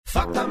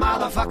Fuck the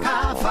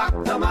motherfucker,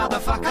 fuck the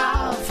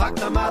motherfucker, fuck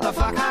the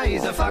motherfucker,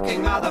 he's a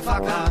fucking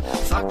motherfucker.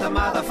 Fuck the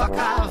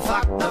motherfucker,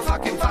 fuck the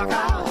fucking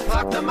fucker,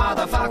 fuck the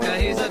motherfucker,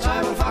 he's a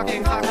total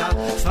fucking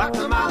fucker. Fuck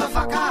the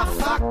motherfucker,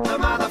 fuck the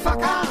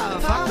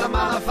motherfucker, fuck the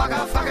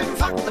motherfucker, fucking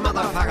fuck the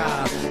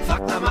motherfucker.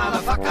 Fuck the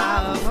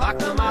motherfucker, fuck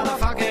the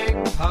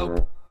motherfucking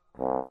Pope.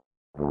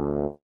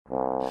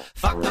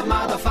 Fuck the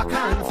motherfucker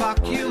and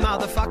fuck you,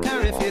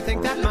 motherfucker, if you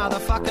think that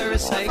motherfucker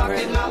is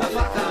sacred.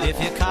 Motherfucker.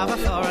 If you cover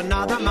for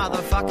another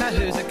motherfucker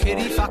who's a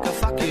kitty fucker,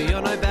 fuck you,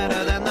 you're no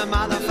better than the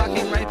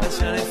motherfucking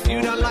rapist. And if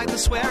you don't like the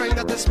swearing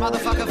that this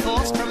motherfucker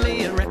forced from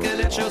me and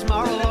reckon it shows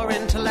moral or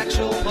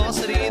intellectual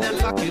paucity, then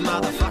fuck you,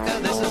 motherfucker.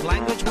 This is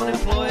language one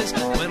employs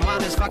when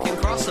one is fucking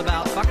cross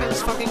about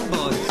fuckers fucking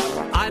boys.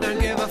 I don't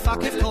give a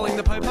fuck if calling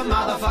the Pope a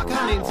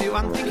motherfucker means you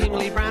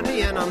unthinkingly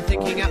brandy and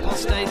unthinking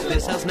apostate.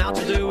 This has now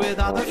to do with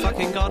other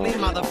fucking godly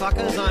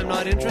motherfuckers. I'm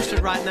not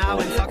interested right now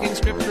in fucking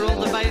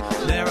scriptural debate.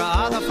 There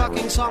are other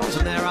fucking songs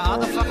and there are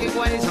other fucking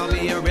ways. I'll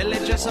be a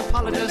religious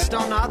apologist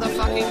on other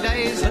fucking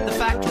days. And the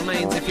fact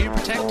remains, if you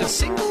protect a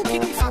single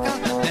kitty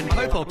fucker, then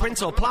Pope or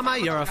Prince or Plumber,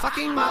 you're a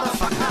fucking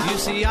motherfucker. You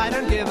see, I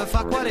don't give a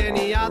fuck what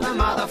any other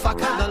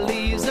motherfucker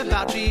believes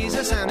about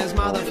Jesus and his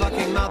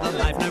motherfucking mother.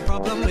 I've no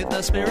problem with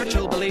the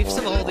spiritual beliefs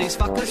of all these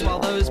fuckers, while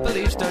those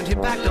beliefs don't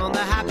impact on the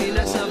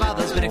happiness of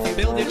others. But if you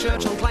build your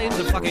church on claims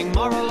of fucking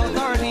moral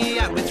authority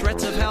and with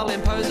threats of hell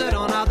impose it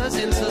on others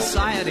in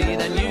society,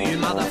 then you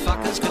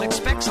motherfuckers can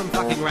expect some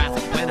fucking wrath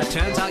when it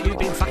turns out you've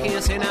been fucking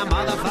us in our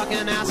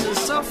motherfucking asses.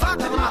 So fuck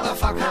the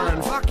motherfucker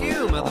and fuck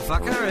you,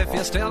 motherfucker, if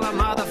you're still a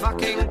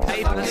motherfucking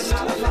papist.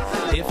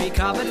 If he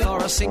covered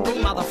for a single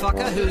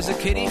motherfucker who's a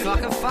kitty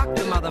fucker, fuck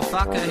the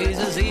motherfucker, he's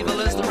as evil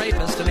as the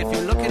rapist. And if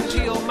you look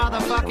into your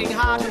motherfucking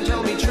heart and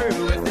tell me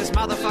true, if this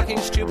motherfucking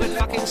stupid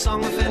fucking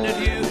song offended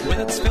you with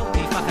its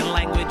filthy fucking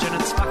language and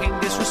its fucking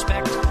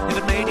disrespect, if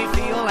it made you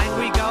feel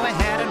angry, go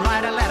ahead and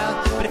write a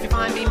letter. But if you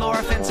find me more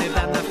offensive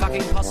than the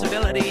fucking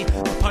possibility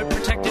the Pope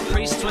protected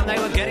priests when they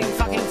were getting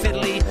fucking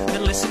fiddly,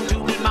 then listen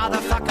to me,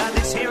 motherfucker,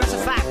 this here is a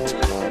fact.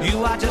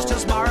 You are just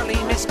as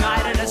morally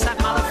misguided as that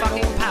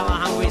motherfucking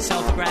power-hungry,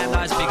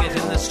 self-aggrandized bigot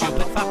in the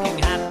stupid fucking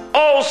hat.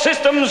 All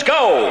systems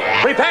go!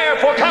 Prepare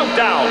for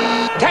countdown!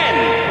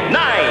 10,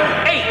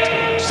 9,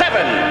 8,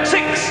 7,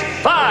 6,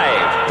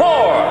 5,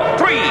 4,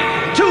 3,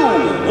 2,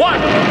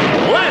 1.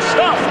 Blast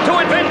off to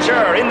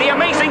adventure in the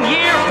amazing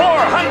year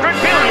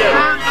 400 billion!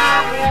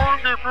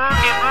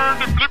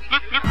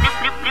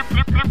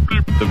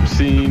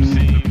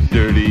 Obscene,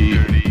 dirty,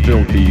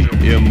 filthy,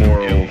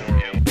 immoral.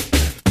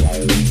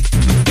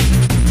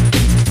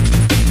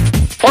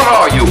 What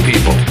are you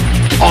people?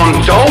 On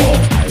dope?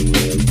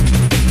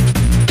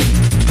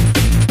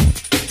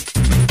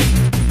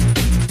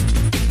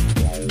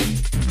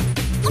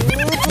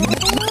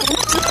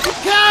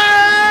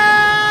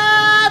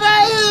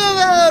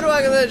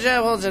 Welcome to the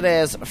channel.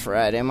 Today is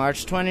Friday,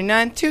 March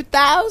 29,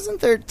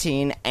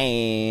 2013,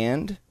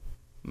 and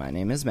my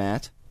name is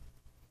Matt.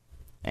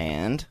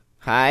 And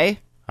hi,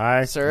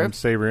 sir. I'm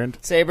Sabrian.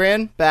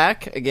 Sabrian,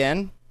 back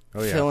again.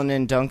 Oh, yeah. Filling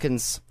in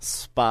Duncan's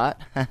spot.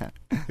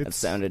 That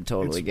sounded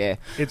totally gay.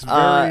 It's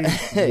very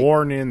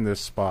worn in, this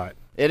spot.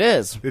 It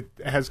is. It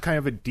has kind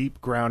of a deep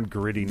ground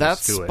grittiness that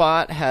to it. That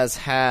spot has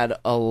had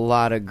a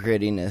lot of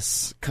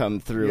grittiness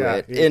come through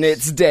it in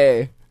its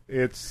day.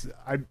 I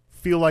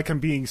feel like I'm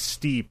being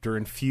steeped or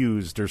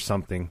infused or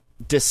something.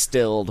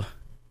 Distilled.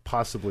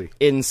 Possibly.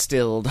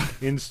 Instilled.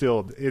 Yes.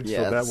 So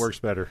that works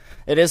better.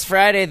 It is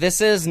Friday.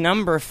 This is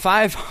number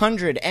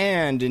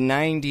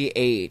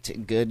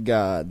 598. Good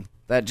God.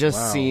 That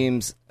just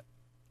seems...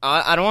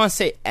 I don't want to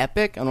say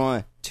epic. I don't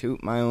want to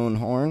toot my own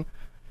horn.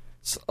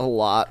 It's a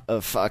lot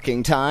of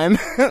fucking time.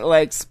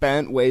 Like,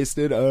 spent,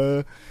 wasted,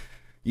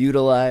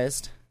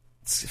 utilized.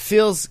 It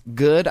feels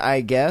good, I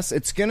guess.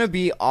 It's going to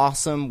be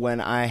awesome when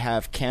I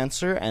have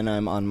cancer and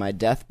I'm on my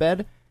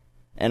deathbed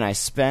and I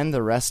spend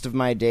the rest of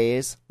my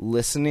days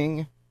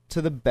listening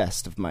to the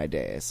best of my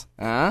days.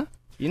 Huh?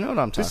 You know what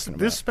I'm talking about.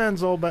 This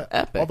spans all the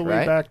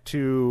way back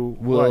to...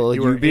 Will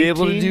you be 18,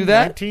 able to do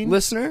that, 19?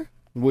 Listener?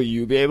 Will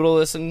you be able to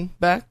listen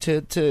back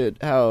to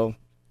how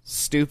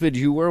stupid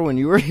you were when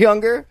you were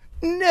younger?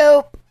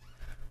 Nope.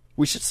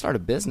 We should start a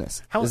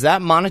business. Is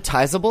that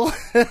monetizable?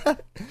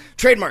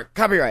 Trademark,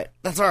 copyright.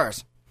 That's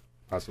ours.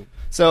 Awesome.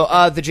 So,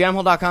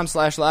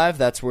 thejamhole.com/live,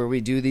 that's where we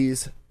do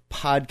these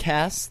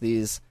podcasts,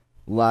 these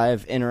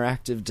live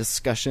interactive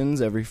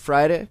discussions every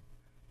Friday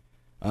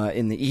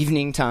in the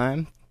evening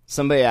time.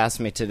 Somebody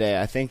asked me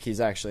today, I think he's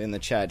actually in the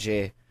chat,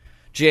 Jay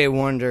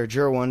Wonder,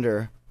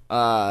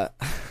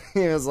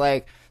 he was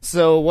like,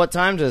 so what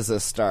time does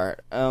this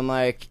start? I'm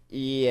like,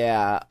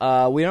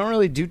 yeah, we don't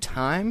really do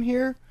time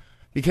here,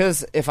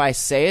 because if I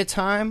say a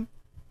time,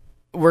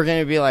 we're going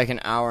to be like an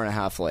hour and a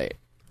half late.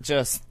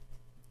 Just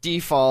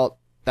default,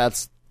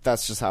 that's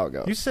just how it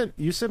goes.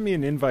 You sent me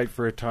an invite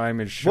for a time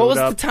and showed up. What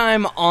was the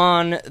time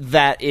on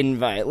that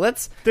invite?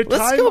 Let's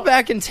go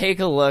back and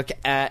take a look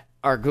at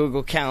our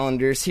Google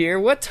calendars here.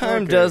 What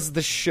time does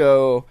the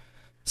show?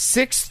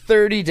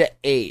 6:30 to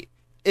 8.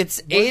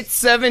 It's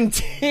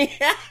 8:17.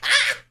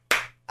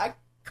 I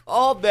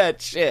all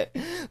that shit.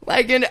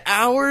 Like an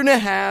hour and a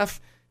half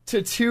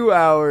to 2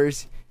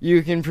 hours,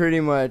 you can pretty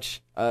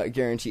much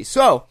guarantee.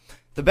 So,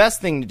 the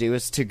best thing to do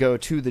is to go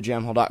to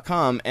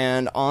thejamhole.com,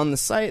 and on the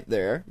site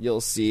there,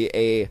 you'll see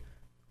a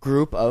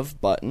group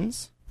of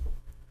buttons.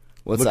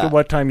 What's Look that? at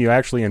what time you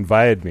actually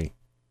invited me.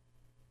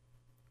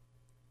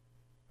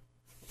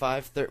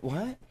 5:30.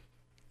 What?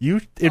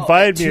 You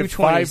invited me at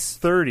 2:20.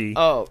 5:30.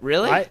 Oh,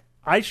 really?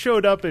 I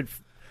showed up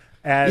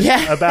at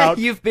yeah, about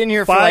you've been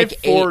here for like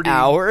 8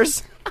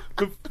 hours.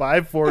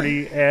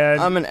 5:40,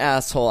 and I'm an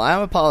asshole.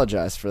 I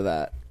apologize for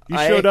that. you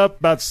showed up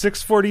about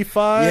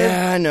 6:45.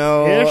 Yeah, I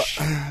know. Ish.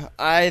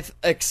 I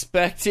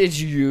expected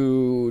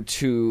you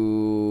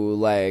to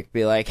like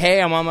be like,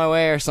 "Hey, I'm on my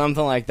way," or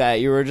something like that.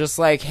 You were just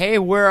like, "Hey,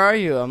 where are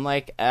you?" I'm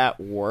like, "At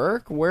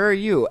work." "Where are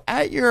you?"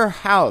 "At your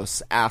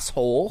house,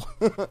 asshole."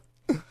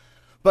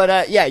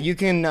 But yeah, you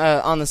can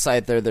on the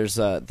site there's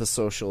the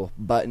social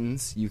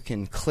buttons you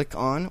can click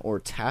on or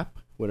tap,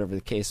 whatever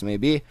the case may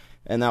be,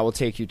 and that will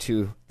take you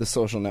to the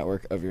social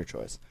network of your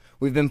choice.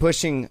 We've been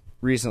pushing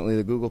recently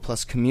the Google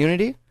Plus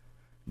community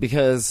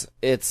because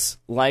it's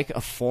like a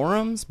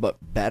forums, but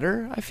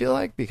better, I feel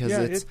like, because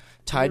Yeah, it's it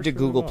tied to works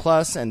really Google well.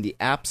 Plus, and the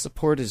app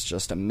support is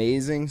just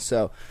amazing.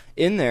 So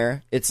in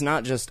there, it's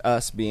not just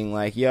us being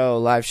like, yo,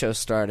 live show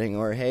starting,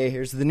 or hey,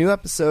 here's the new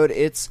episode.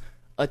 It's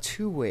a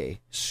two-way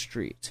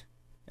street,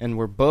 and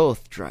we're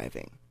both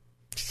driving,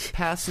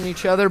 passing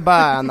each other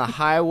by on the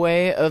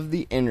highway of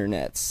the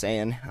internet,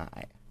 saying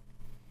hi.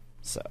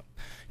 So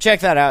check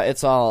that out.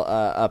 It's all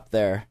up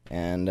there.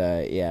 And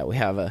yeah, we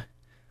have a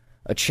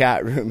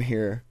chat room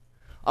here.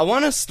 I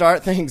want to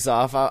start things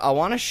off. I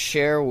want to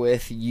share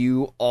with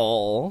you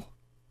all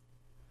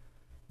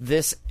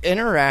this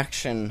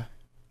interaction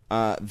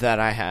that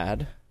I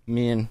had.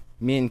 Me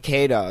and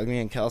K-Dog, me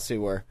and Kelsey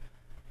were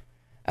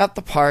at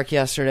the park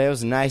yesterday. It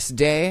was a nice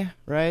day,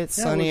 right?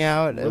 Sunny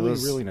out. Really, it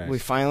was really nice. We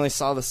finally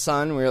saw the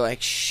sun. We were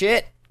like,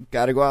 shit,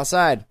 gotta go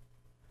outside.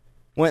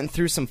 Went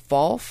through some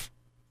falf.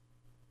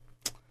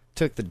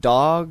 Took the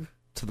dog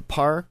to the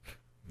park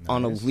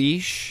on a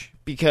leash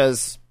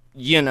because,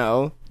 you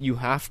know, you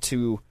have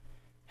to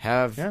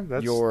have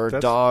your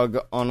dog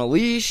on a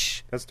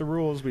leash. That's the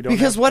rules. We don't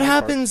Because have what to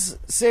park. happens,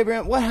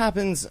 Sabrant, what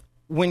happens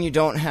when you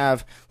don't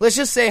have, let's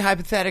just say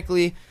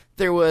hypothetically,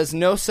 there was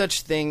no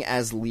such thing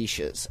as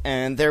leashes,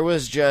 and there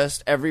was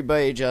just,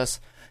 everybody just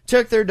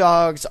took their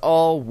dogs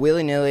all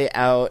willy-nilly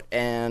out,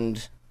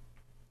 and,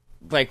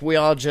 like, we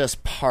all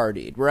just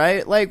partied,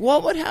 right? Like,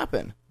 what would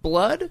happen?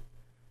 Blood?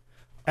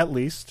 At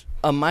least.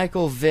 A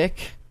Michael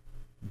Vick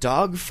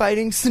dog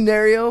fighting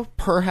scenario,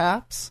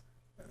 perhaps?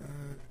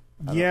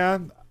 Yeah.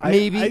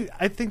 Maybe.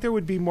 I think there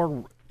would be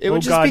more, It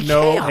would just God, be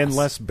no, chaos. and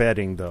less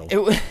betting, though.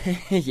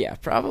 Yeah,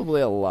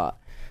 probably a lot.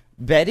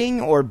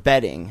 Betting or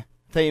betting?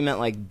 I thought you meant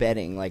like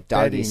betting, like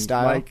doggy Betting,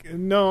 style. Like,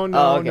 no,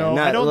 Oh, okay. no.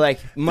 Not I don't,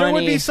 like There would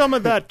money. be some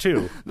of that,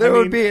 too. There I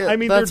would mean, be. I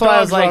mean, that's their why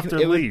I was dogs are like, off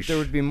their leash. there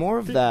would be more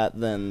of that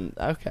than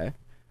okay.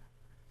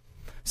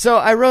 So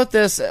I wrote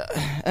this,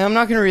 and I'm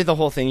not going to read the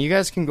whole thing. You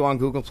guys can go on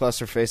Google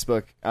Plus or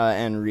Facebook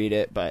and read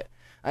it, but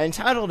I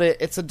entitled it,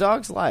 It's a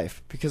Dog's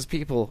Life, because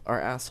people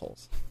are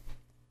assholes.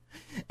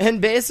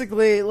 And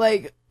basically,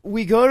 like,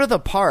 we go to the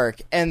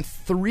park, and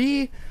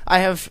I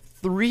have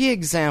three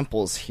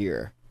examples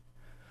here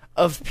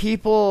of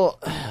people,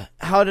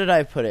 how did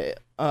I put it?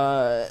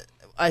 All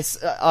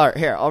right,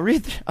 here, I'll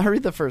read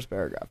the first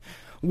paragraph.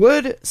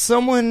 Would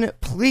someone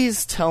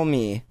please tell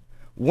me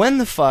when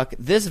the fuck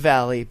this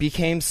valley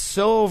became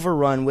so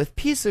overrun with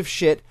piece of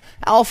shit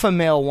alpha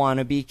male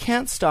wannabe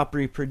can't stop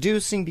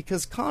reproducing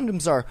because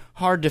condoms are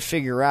hard to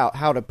figure out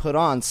how to put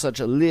on such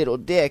a little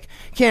dick,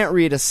 can't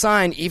read a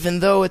sign even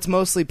though it's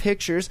mostly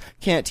pictures,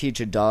 can't teach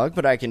a dog,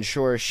 but I can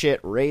sure as shit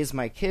raise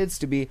my kids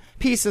to be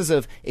pieces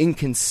of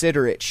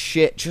inconsiderate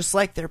shit just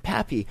like their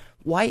pappy.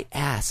 White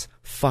ass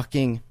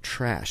fucking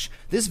trash.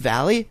 This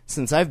valley,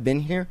 since I've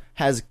been here,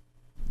 has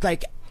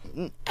like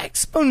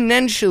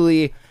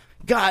exponentially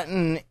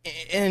gotten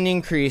an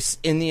increase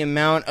in the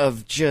amount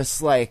of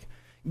just like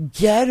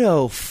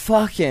ghetto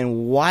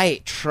fucking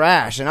white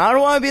trash. And I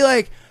don't want to be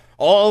like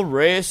all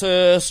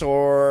racist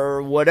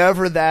or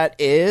whatever that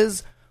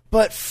is,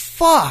 but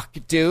fuck,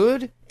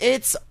 dude,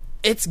 it's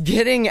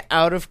getting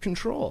out of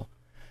control.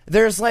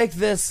 There's like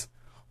this,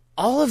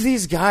 all of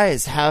these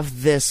guys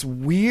have this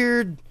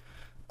weird,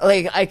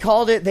 like, I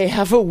called it, they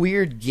have a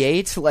weird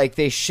gait, like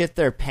they shit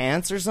their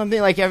pants or something.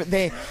 Like,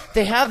 they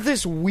have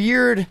this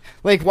weird,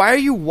 like, why are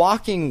you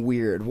walking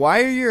weird?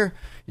 Why are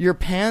your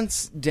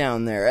pants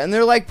down there? And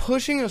they're, like,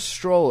 pushing a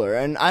stroller,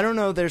 and I don't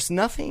know, there's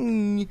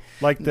nothing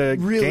like the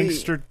really,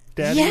 gangster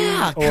dad?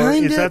 yeah, Or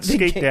kinda. is that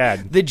skate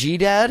dad? The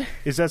G-dad?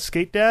 Is that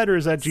skate dad or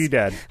is that G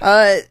dad?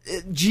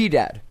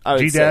 G-dad, I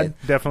would G dad,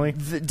 say.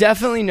 definitely.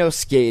 Definitely no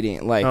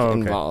skating, like, Oh, okay.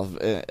 involved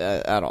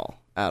at all.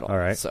 All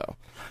right. So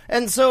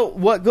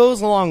what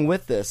goes along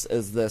with this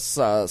is this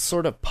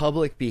sort of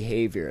public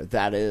behavior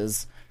that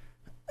is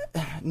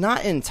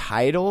not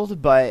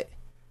entitled, but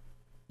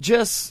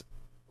just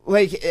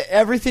like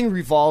everything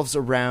revolves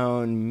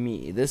around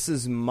me. This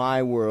is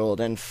my world,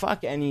 and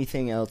fuck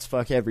anything else,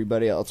 fuck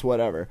everybody else,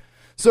 whatever.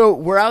 So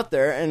we're out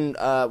there, and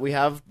we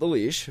have the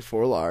leash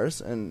for Lars,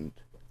 and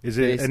is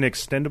it an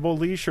extendable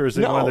leash, or is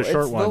it one of the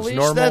short it's ones? The leash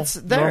normal, that's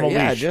there. normal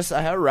Yeah, leash. just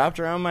I have it wrapped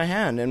around my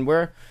hand, and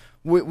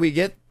we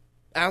get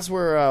as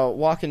we're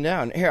walking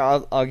down. Here,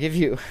 I'll give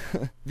you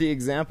the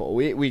example.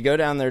 We go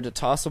down there to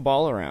toss a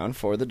ball around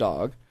for the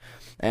dog,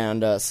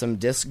 and some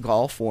disc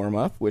golf warm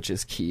up, which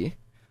is key.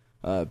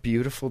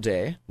 Beautiful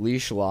day,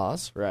 leash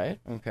laws,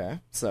 right? Okay,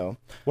 so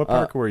What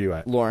park were you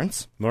at?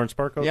 Lawrence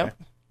Park. Okay. Yep.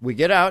 We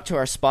get out to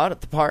our spot at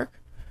the park.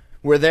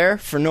 We're there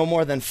for no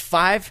more than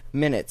 5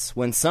 minutes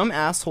when some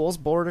asshole's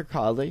border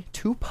collie,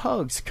 2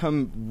 pugs,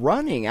 come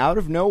running out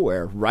of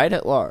nowhere right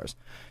at Lars.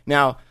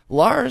 Now,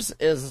 Lars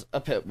is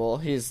a pit bull.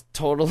 He's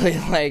totally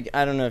like,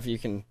 I don't know if you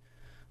can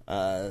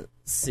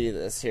see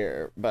this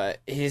here, but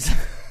he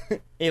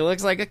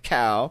looks like a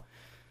cow.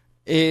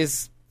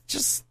 He's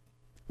just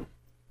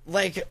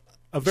like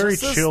a very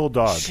chill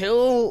dog.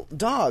 Chill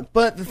dog.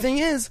 But the thing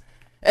is,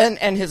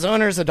 and his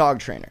owner's a dog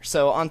trainer.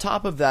 So on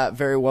top of that,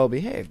 very well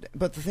behaved.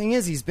 But the thing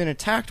is, he's been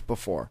attacked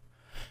before.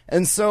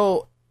 And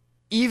so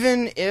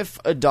even if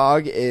a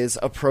dog is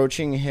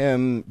approaching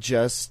him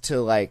just to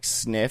like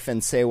sniff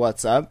and say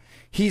what's up,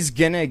 he's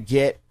gonna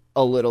get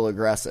a little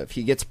aggressive.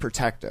 He gets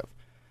protective.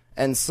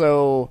 And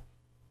so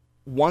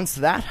once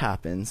that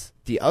happens,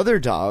 the other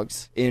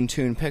dogs in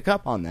tune pick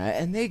up on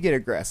that and they get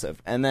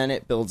aggressive. And then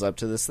it builds up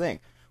to this thing,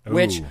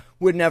 which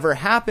would never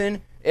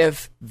happen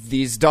if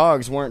these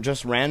dogs weren't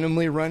just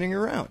randomly running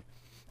around.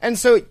 And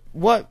so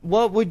what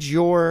would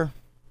your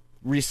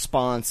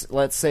response,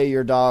 let's say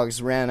your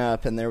dogs ran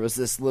up and there was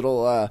this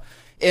little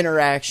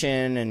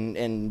interaction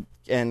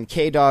and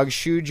K-Dog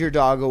shooed your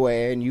dog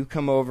away and you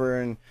come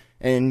over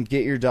and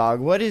get your dog,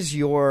 what is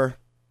your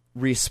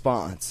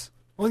response?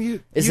 Well,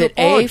 is you it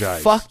apologize.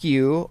 A, fuck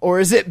you, or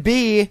is it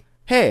B,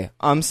 hey,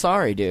 I'm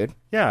sorry, dude?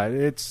 Yeah,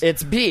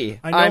 it's B,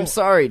 I'm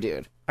sorry,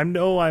 dude. I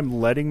know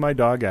I'm letting my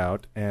dog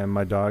out, and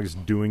my dog's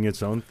doing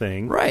its own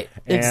thing. Right,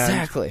 and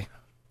exactly.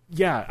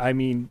 Yeah, I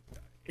mean,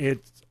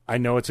 I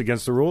know it's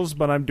against the rules,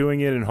 but I'm doing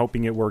it and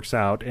hoping it works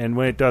out. And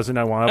when it doesn't,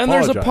 I want to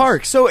apologize. And there's a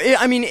park. So,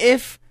 I mean,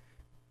 if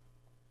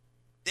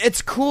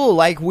it's cool,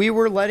 like we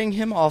were letting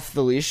him off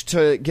the leash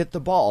to get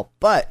the ball.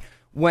 But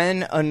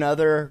when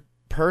another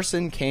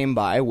person came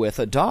by with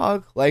a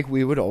dog, like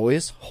we would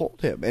always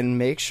hold him and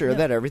make sure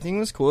that everything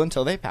was cool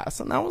until they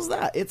passed. And that was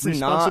that. It's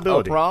not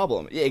a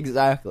problem. Yeah,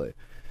 exactly.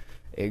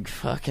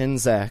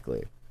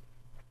 Exactly.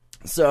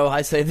 So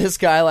I say this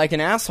guy, like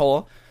an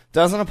asshole,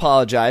 doesn't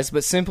apologize,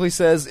 but simply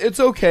says, it's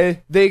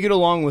okay, they get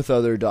along with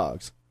other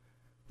dogs.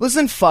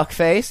 Listen,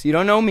 fuckface, you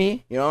don't know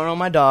me, you don't know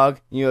my dog,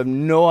 you have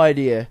no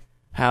idea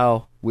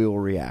how we will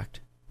react.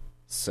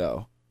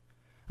 So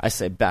I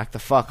say, back the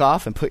fuck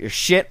off and put your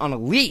shit on a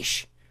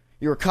leash.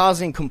 You're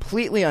causing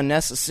completely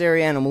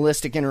unnecessary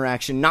animalistic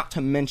interaction, not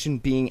to mention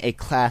being a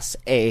Class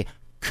A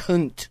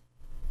cunt.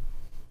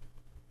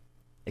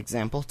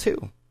 Example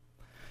 2.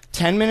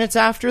 10 minutes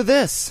after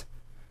this,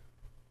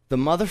 the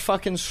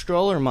motherfucking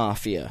stroller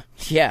mafia,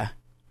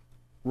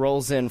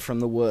 rolls in from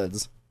the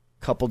woods.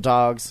 Couple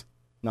dogs,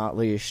 not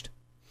leashed.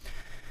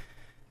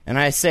 And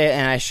I say,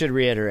 and I should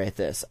reiterate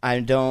this,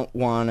 I don't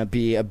want to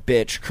be a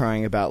bitch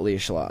crying about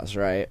leash laws,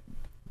 right?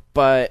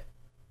 But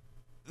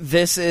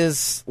this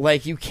is,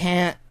 like, you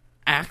can't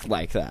act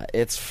like that.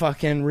 It's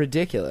fucking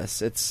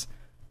ridiculous.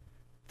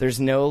 There's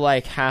no,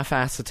 like,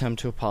 half-ass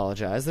attempt to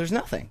apologize. There's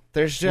nothing.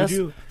 There's just,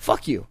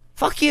 fuck you.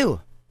 Fuck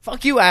you.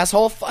 Fuck you,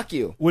 asshole. Fuck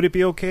you. Would it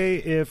be okay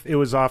if it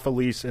was off a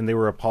leash and they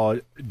were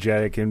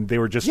apologetic and they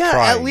were just trying?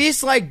 Yeah, at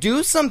least, like,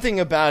 do something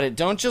about it.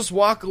 Don't just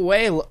walk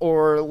away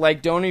or,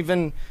 like, don't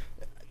even...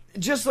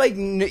 Just, like,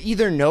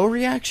 either no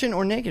reaction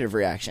or negative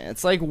reaction.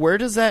 It's like, where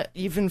does that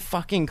even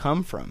fucking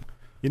come from?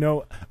 You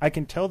know, I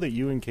can tell that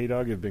you and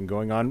K-Dog have been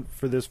going on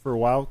for this for a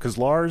while, because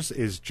Lars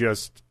is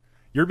just...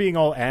 You're being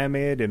all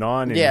amid and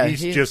on, and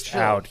he's just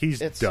chill. Out. He's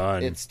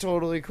done. It's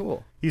totally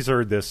cool. He's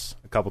heard this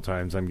a couple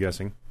times, I'm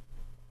guessing.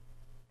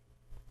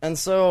 And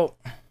so,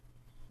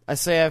 I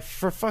say,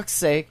 for fuck's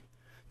sake,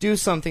 do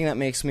something that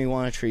makes me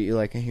want to treat you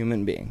like a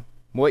human being.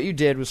 What you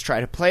did was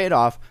try to play it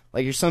off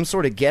like you're some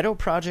sort of Ghetto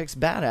Projects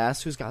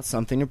badass who's got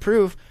something to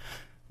prove,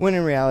 when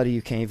in reality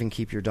you can't even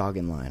keep your dog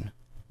in line.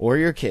 Or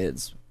your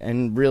kids.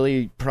 And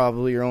really,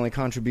 probably your only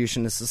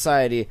contribution to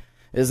society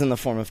is in the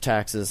form of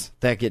taxes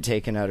that get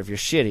taken out of your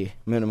shitty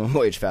minimum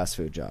wage fast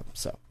food job.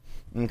 So,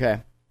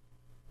 okay.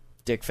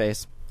 Dick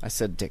face. I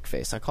said dick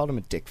face. I called him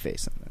a dick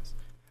face in this.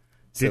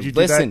 So, Did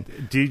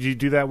you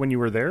do that when you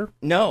were there?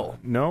 No.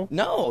 No?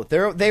 No.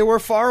 They were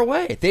far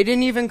away. They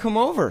didn't even come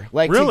over,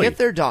 to get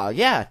their dog.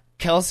 Yeah.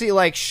 Kelsey,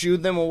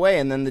 shooed them away,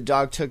 and then the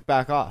dog took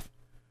back off.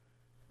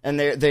 And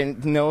they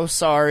no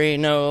sorry,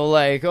 no,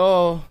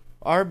 oh,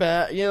 our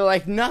bad,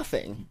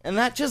 nothing. And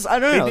that just, I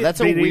don't know,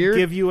 that's a weird... They didn't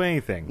give you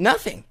anything?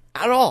 Nothing.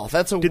 At all.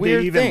 That's a weird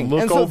thing. Did they even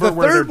look over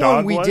where their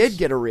dog was? And so the third one, we did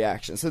get a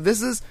reaction. So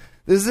this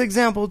is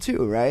example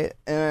 2, right?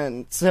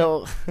 And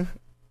so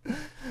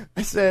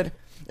I said...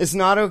 It's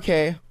not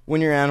okay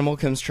when your animal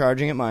comes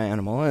charging at my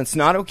animal, and it's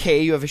not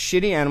okay you have a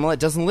shitty animal that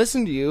doesn't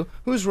listen to you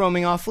who's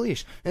roaming off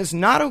leash. And it's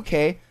not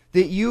okay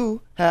that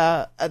you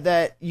have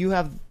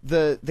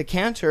the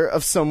canter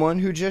of someone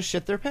who just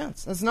shit their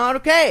pants. That's not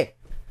okay.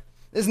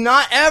 It's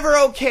not ever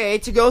okay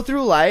to go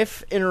through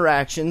life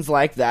interactions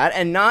like that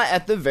and not,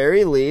 at the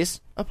very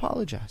least,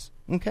 apologize.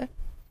 Okay?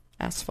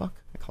 Ass fuck.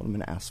 I called him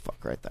an ass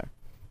fuck right there.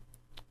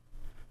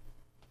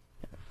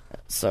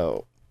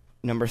 So,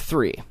 number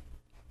 3.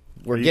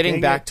 We're getting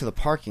back to the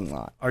parking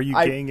lot. Are you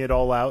getting it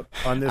all out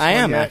on this I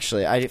one am, yet?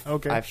 actually.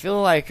 I feel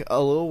like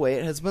a little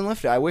weight has been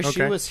lifted. I wish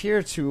she was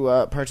here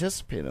to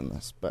participate in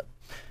this, but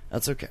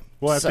that's okay.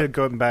 We'll have to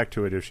go back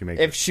to it if she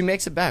makes it. If she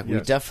makes it back, we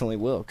definitely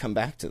will come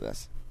back to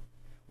this.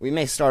 We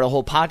may start a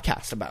whole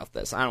podcast about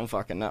this. I don't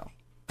fucking know.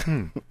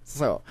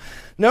 So,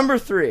 number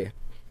 3.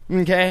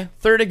 Okay,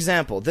 third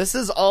example. This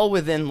is all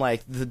within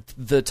like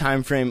the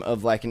time frame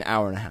of like an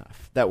hour and a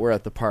half that we're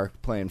at the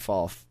park playing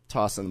fall,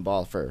 tossing the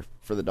ball for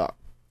the dog.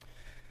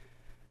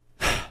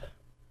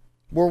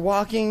 We're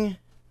walking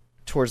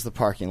towards the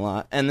parking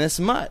lot, and this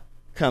mutt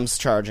comes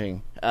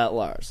charging at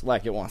Lars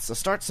like it wants to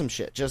start some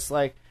shit. Just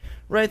like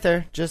right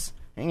there, just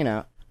hanging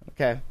out.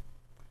 Okay.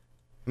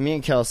 Me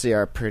and Kelsey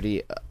are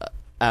pretty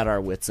at our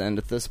wits' end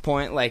at this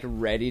point, like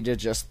ready to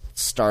just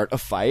start a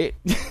fight.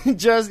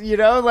 Just,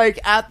 like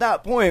at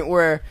that point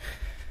where,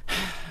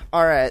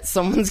 all right,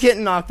 someone's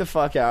getting knocked the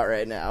fuck out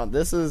right now.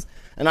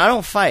 And I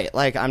don't fight.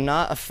 Like, I'm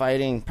not a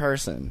fighting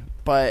person,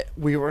 but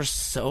we were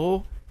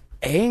so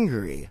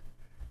angry,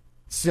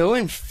 so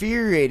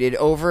infuriated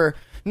over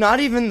not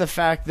even the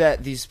fact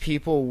that these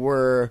people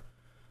were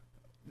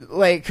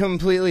like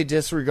completely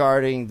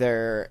disregarding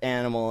their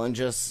animal and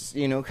just,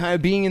 kind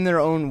of being in their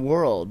own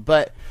world,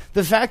 but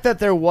the fact that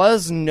there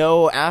was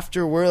no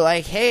after, we're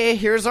like, hey,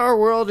 here's our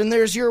world and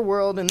there's your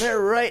world and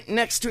they're right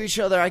next to each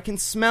other. I can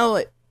smell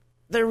it.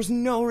 There was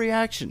no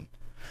reaction.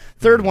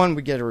 Third one,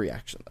 we get a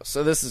reaction though.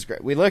 So this is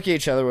great. We look at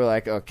each other. We're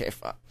like, okay,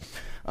 fuck.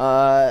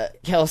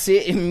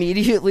 Kelsey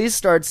immediately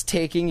starts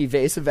taking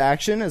evasive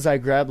action as I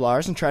grab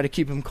Lars and try to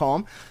keep him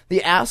calm.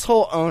 The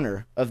asshole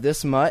owner of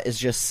this mutt is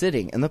just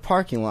sitting in the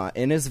parking lot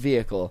in his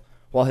vehicle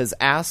while his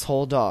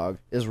asshole dog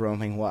is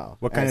roaming wild.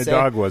 What kind of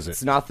dog was it?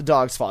 It's not the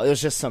dog's fault. It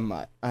was just some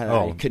mutt.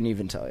 I couldn't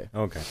even tell you.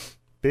 Okay.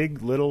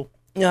 Big, little?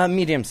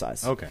 Medium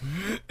size. Okay.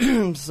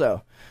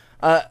 So,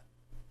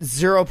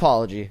 zero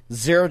apology,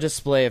 zero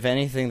display of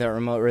anything that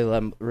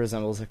remotely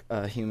resembles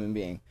a human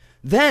being.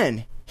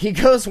 Then he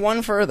goes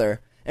one further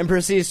and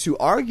proceeds to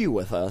argue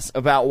with us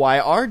about why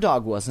our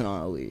dog wasn't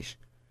on a leash.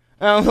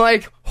 And I'm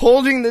like,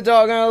 holding the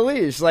dog on a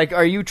leash. Like,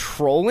 are you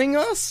trolling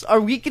us?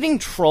 Are we getting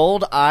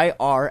trolled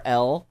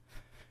IRL?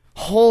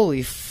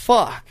 Holy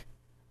fuck.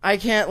 I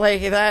can't,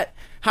 like, that.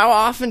 How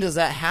often does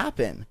that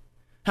happen?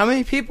 How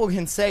many people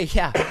can say,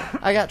 yeah,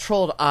 I got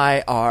trolled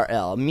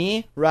IRL?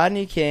 Me,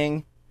 Rodney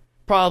King,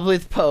 probably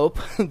the Pope,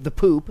 the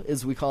Poop,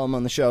 as we call him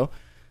on the show.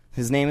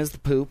 His name is the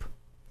Poop.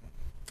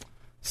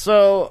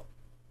 So,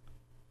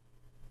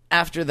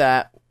 after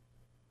that,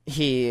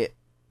 he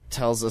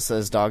tells us that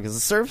his dog is a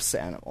service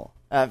animal.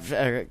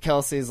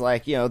 Kelsey's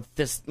like,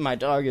 my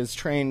dog is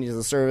trained, he's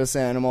a service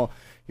animal.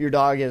 Your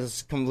dog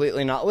is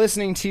completely not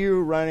listening to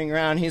you, running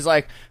around. He's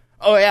like,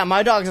 oh yeah,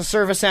 my dog's a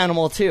service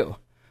animal too.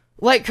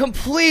 Like,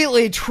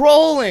 completely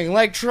trolling,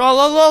 like,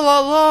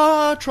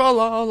 tra-la-la-la-la,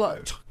 tra-la-la,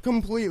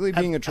 completely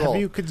being a troll.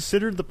 Have you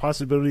considered the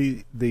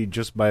possibility they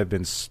just might have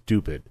been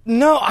stupid?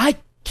 No, I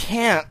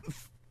can't.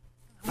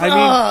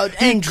 I mean,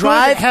 he and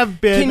drive have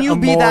been a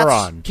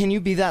moron. Can you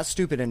be that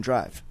stupid and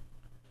drive?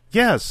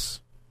 Yes.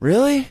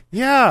 Really?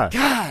 Yeah.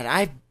 God,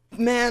 I'm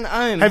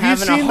have you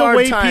seen the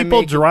way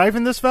people drive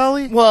in this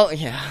valley? Well,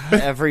 yeah,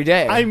 every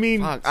day. I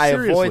mean, I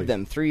avoid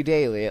them 3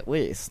 daily at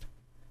least.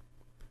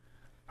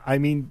 I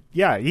mean,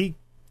 yeah, he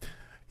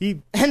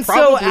and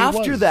so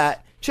after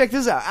that, check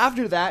this out.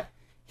 After that,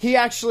 he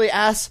actually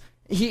asks,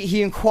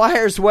 he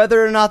inquires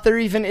whether or not there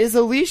even is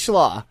a leash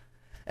law,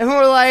 and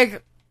we're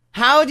like,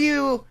 how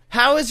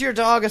is your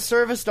dog a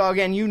service dog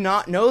and you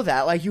not know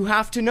that? Like, you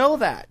have to know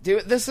that,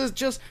 dude. This is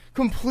just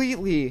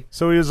completely.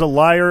 So he was a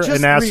liar,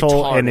 an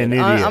asshole, retarded. and an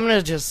idiot. I'm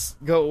gonna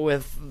just go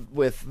with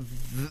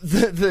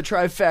the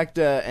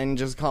trifecta and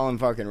just call him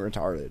fucking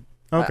retarded.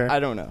 Okay, I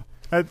don't know.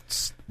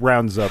 That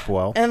rounds up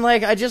well. And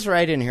like, I just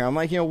write in here, I'm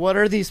like, what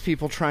are these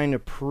people trying to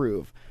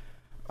prove?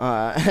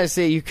 I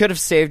say you could have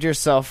saved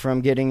yourself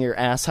from getting your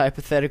ass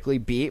hypothetically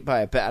beat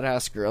by a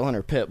badass girl and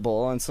her pit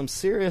bull and some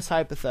serious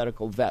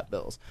hypothetical vet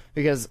bills,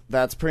 because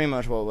that's pretty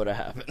much what would have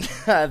happened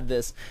had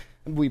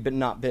we've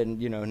not been,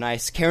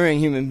 nice, caring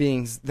human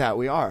beings that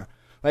we are.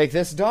 Like,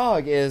 this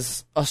dog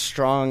is a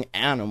strong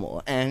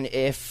animal, and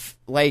if,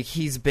 like,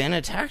 he's been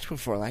attacked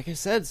before, like I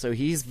said, so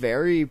he's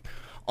very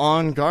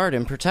on guard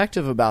and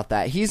protective about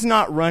that. He's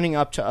not running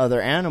up to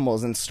other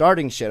animals and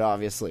starting shit,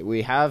 obviously.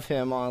 We have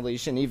him on a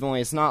leash, and even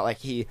when it's not, like,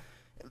 he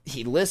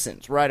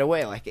listens right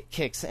away, like, it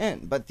kicks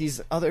in. But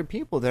these other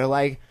people, they're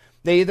like,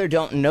 they either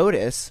don't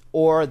notice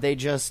or they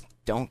just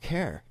don't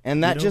care.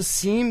 And that just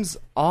seems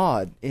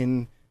odd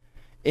in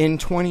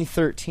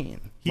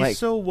 2013. He's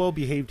so well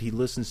behaved, he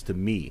listens to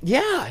me.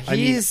 Yeah,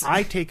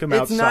 I take him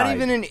outside. It's not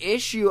even an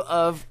issue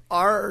of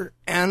our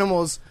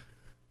animals'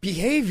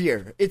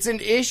 behavior. It's an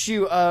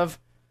issue of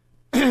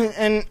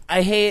and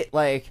I hate,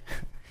 like,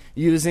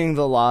 using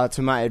the law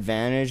to my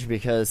advantage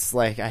because,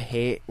 like, I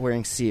hate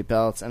wearing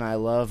seatbelts and I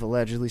love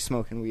allegedly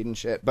smoking weed and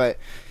shit. But,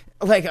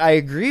 like, I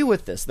agree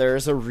with this. There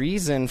is a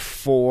reason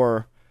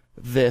for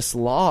this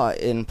law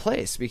in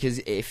place because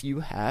if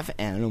you have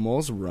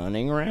animals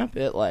running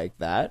rampant like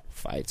that,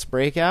 fights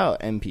break out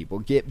and people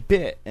get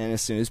bit. And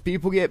as soon as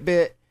people get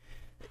bit,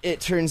 it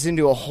turns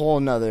into a whole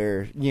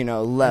nother,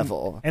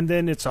 level. And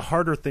then it's a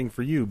harder thing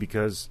for you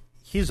because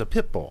he's a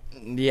pit bull.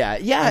 Yeah,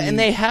 and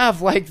they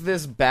have, like,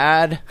 this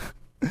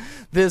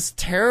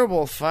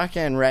terrible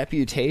fucking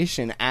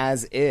reputation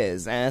as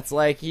is, and it's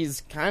like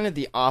he's kind of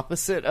the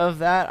opposite of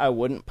that. I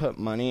wouldn't put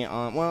money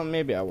on. Well,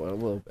 maybe I would a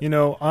little bit.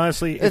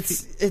 Honestly,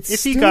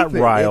 if he got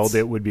riled,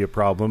 it would be a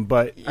problem.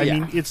 But I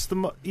mean, he's the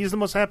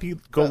most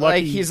happy-go-lucky.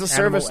 Like, he's a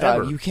service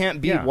dog. Ever. You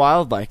can't be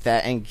wild like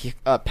that and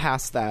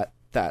pass that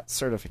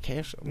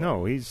certification.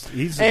 No,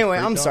 he's. Anyway,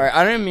 I'm sorry.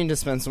 I didn't mean to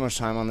spend so much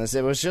time on this.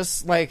 It was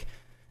just like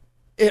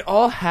it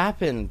all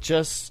happened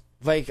just.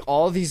 Like,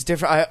 all these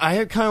different...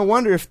 I kind of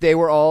wonder if they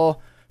were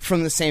all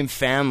from the same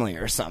family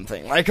or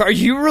something. Like, are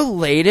you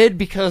related?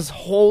 Because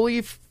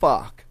holy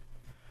fuck.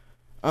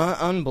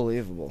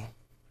 Unbelievable.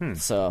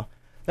 So,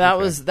 that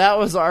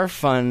was our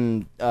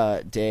fun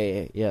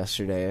day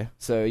yesterday.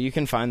 So, you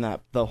can find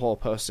the whole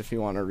post if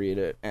you want to read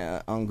it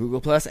on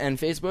Google Plus and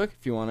Facebook.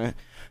 If you want to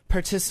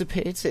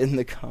participate in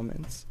the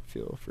comments,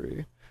 feel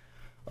free.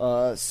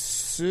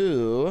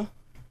 So...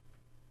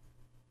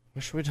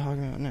 what should we talk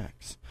about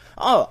next?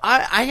 Oh,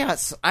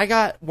 I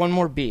got one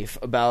more beef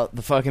about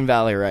the fucking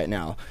valley right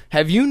now.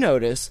 Have you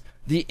noticed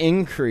the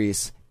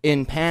increase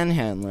in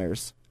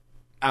panhandlers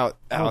out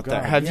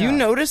there? Have you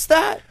noticed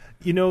that?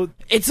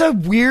 It's a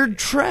weird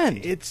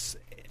trend.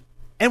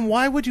 And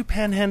why would you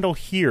panhandle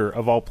here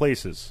of all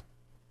places?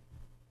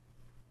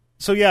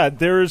 So yeah,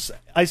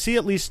 I see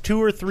at least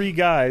 2 or 3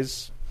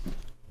 guys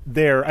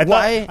there.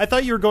 I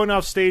thought you were going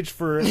off stage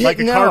for like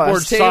a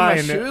cardboard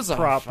sign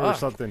prop or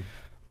something.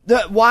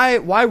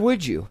 Why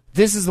would you?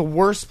 This is the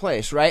worst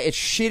place, right? It's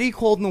shitty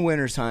cold in the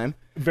wintertime.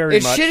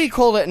 It's shitty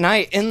cold at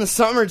night in the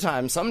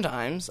summertime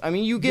sometimes. I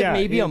mean, you get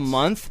maybe a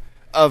month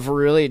of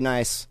really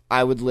nice,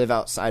 I would live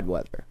outside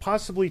weather.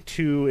 Possibly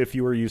 2 if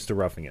you were used to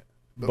roughing it.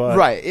 But,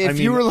 right, if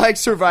you were like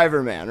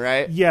Survivor Man,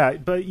 right? Yeah,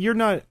 but you're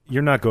not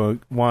going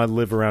to want to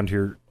live around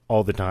here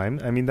all the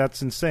time. I mean,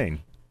 that's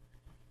insane.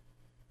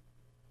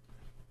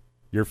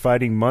 You're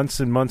fighting months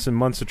and months and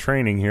months of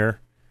training here.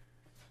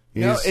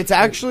 No, it's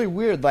actually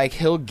weird. Like,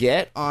 he'll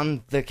get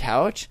on the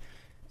couch,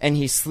 and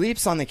he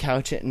sleeps on the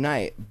couch at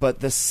night. But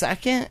the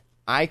second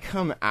I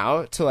come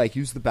out to, like,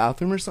 use the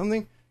bathroom or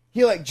something,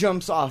 he, like,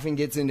 jumps off and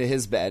gets into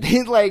his bed.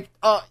 He's like,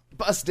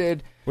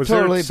 busted. Was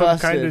totally there some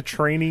busted. kind of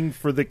training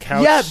for the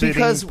couch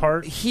sitting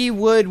part? He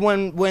would,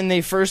 when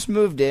they first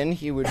moved in,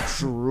 he would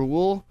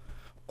drool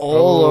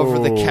all over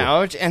the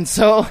couch. And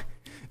so...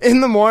 in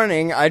the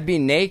morning, I'd be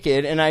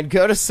naked, and I'd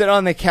go to sit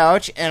on the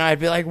couch, and I'd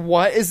be like,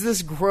 what is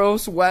this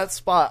gross wet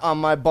spot on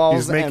my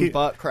balls and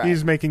butt crack?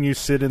 He's making you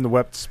sit in the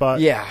wet spot?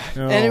 Yeah,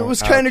 and it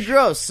was kind of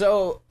gross.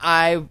 So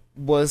I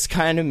was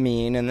kind of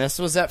mean, and this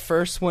was at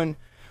first when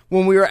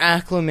we were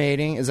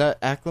acclimating. Is that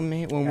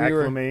acclimate? When we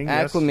were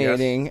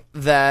acclimating, yes.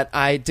 That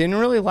I didn't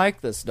really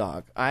like this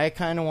dog. I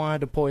kind of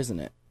wanted to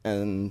poison it,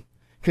 and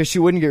because she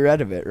wouldn't get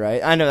rid of it,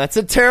 right? I know, that's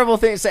a terrible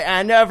thing to say.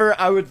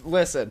 I would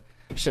listen.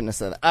 Shouldn't have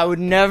said that. I would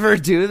never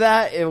do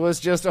that. It was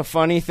just a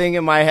funny thing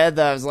in my head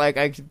that I was like,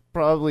 I could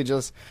probably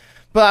just...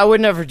 but I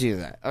would never do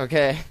that,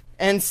 okay?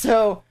 And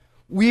so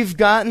we've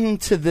gotten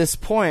to this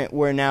point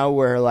where now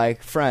we're,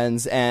 like,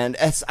 friends, and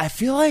I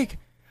feel like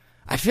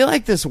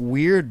this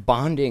weird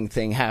bonding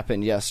thing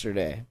happened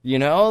yesterday.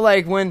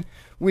 Like, when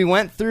we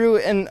went through,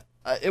 and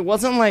it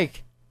wasn't,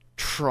 like,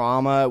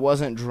 trauma, it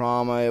wasn't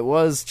drama, it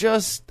was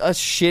just a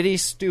shitty,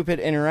 stupid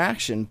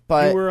interaction,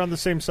 but you were on the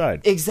same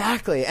side.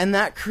 Exactly, and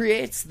that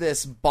creates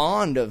this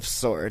bond of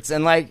sorts.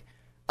 And like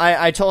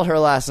I told her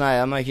last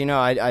night, I'm like,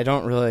 I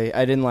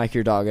didn't like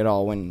your dog at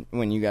all when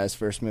you guys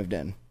first moved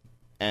in,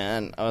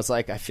 and I was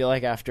like, I feel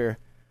like after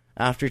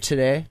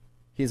today,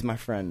 he's my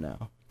friend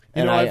now.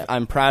 And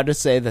I'm proud to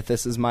say that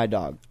this is my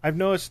dog. I've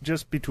noticed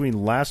just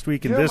between last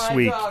week and this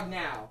week,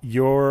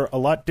 you're a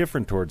lot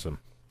different towards him.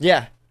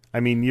 Yeah. I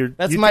mean,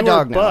 that's my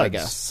dog now, I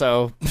guess.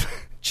 So,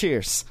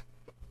 cheers.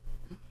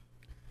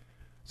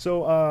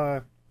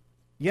 So,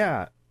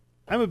 yeah,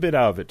 I'm a bit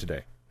out of it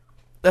today.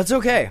 That's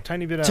okay.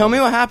 Tiny bit out. Tell me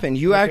what happened.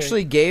 You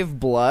actually gave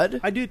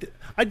blood? I do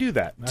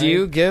that. Do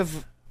you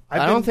give...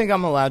 I don't think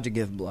I'm allowed to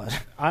give blood.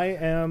 I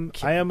am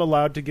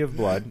allowed to give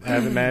blood. I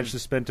haven't managed to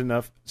spend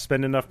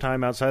enough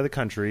time outside of the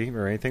country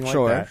or anything like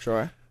that.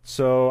 Sure.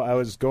 So I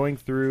was going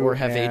through... or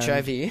have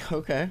HIV.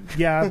 Okay.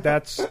 Yeah,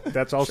 that's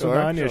also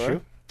not an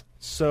issue.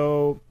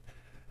 So...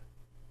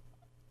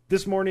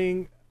 this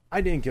morning,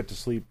 I didn't get to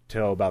sleep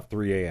till about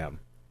 3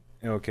 a.m.,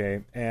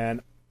 okay?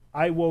 And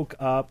I woke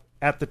up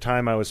at the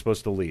time I was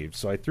supposed to leave.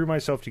 So I threw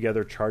myself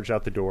together, charged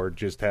out the door,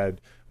 just had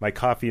my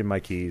coffee and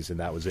my keys, and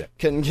that was it.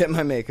 Couldn't get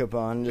my makeup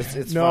on. It's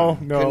fine. No.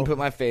 Couldn't put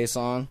my face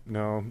on.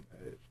 No.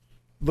 It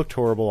looked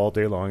horrible all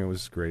day long. It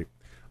was great.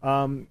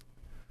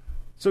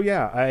 So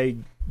yeah, I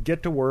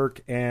get to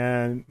work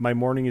and my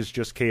morning is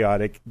just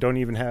chaotic. Don't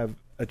even have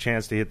a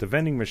chance to hit the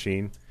vending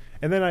machine.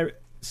 And then I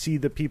see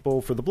the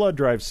people for the blood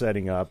drive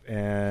setting up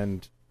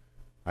and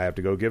I have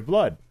to go give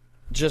blood.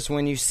 Just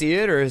when you see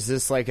it, or is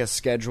this like a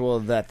schedule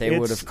that they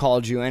would have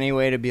called you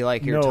anyway to be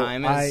like, your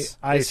time is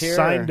I here?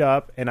 signed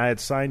up, and I had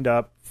signed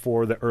up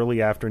for the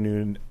early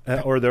afternoon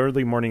or the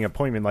early morning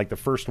appointment, like the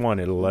first one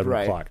at 11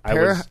 o'clock.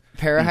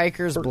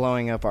 Parahikers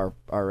blowing up our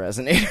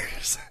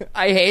resonators.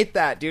 I hate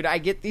that, dude. I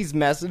get these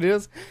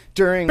messages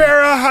during...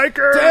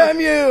 Parahiker! Damn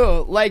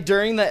you! Like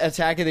during the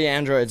Attack of the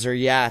Androids or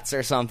Yats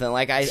or something.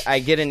 Like I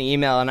get an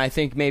email and I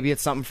think maybe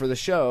it's something for the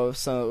show,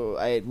 so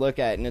I look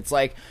at it and it's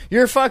like,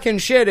 your fucking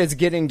shit is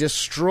getting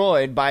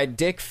destroyed by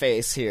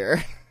Dickface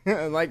here.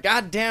 I'm like,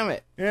 God damn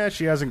it. Yeah,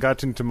 she hasn't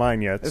gotten to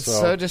mine yet. It's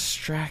so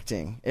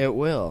distracting. It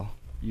will.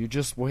 You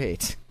just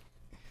wait.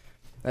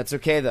 That's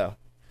okay, though.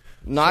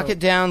 Knock it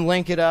down,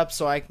 link it up,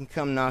 so I can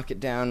come knock it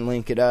down,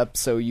 link it up,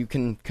 so you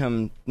can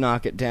come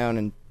knock it down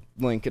and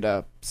link it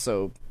up.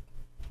 So,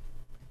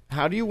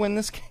 how do you win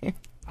this game?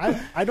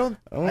 I don't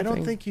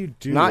think you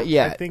do. Not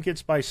yet. I think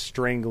it's by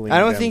strangling. I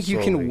don't them think you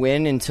slowly. can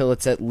win until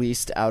it's at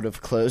least out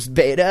of closed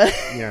beta.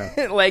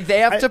 Yeah. Like, they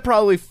have to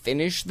probably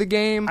finish the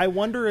game. I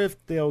wonder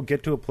if they'll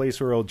get to a place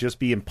where it'll just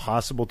be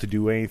impossible to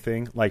do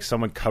anything. Like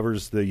someone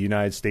covers the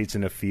United States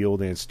in a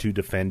field and it's too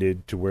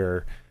defended to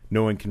where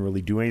no one can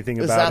really do anything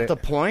about it. Is that the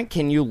point?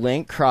 Can you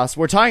link cross?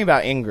 We're talking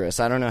about Ingress.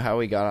 I don't know how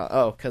we got on.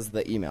 Oh, because of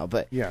the email.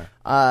 But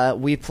yeah,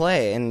 we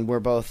play, and we're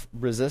both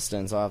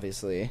Resistance,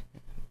 obviously.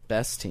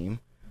 Best team.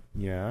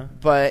 Yeah.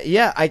 But,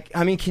 yeah,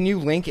 I mean, can you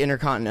link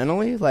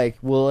intercontinentally? Like,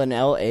 will an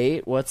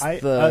L8, what's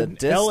the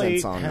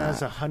distance L8 on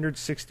has that?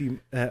 160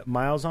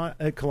 miles on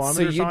kilometers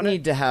So you on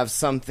need it. to have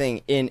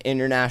something in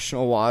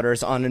international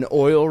waters on an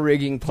oil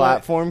rigging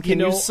platform. Can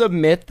you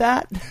submit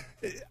that?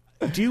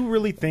 Do you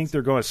really think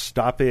they're going to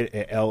stop it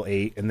at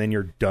L8 and then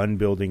you're done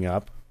building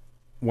up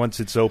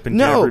once it's open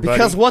to everybody? No,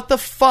 because what the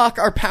fuck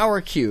are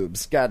power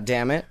cubes? God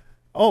damn it!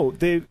 Oh,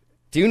 they.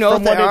 Do you know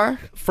what they are?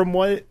 From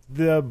what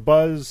the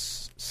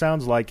buzz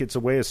sounds like, it's a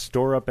way to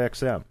store up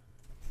XM.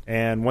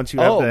 And once you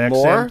have the XM...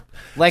 more?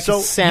 Like so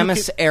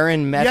Samus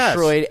Aran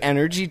Metroid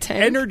energy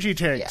tank? Energy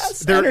tanks. Yes,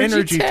 They're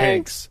energy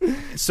tanks.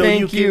 So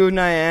Thank you,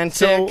 Niantic.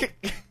 So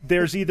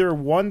there's either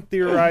one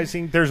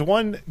theorizing... There's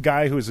one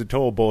guy who's a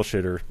total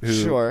bullshitter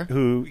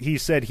who he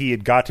said he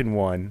had gotten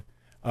one.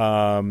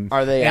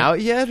 Are they out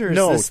yet? Or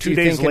no, is this, 2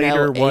 days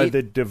later, one of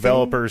the thing?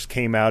 developers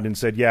came out and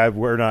said, "Yeah,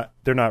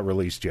 they're not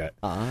released yet."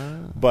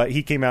 But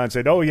he came out and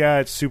said, "Oh yeah,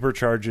 it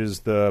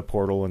supercharges the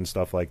portal and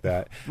stuff like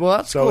that." Well,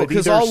 that's so cool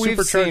because either all we've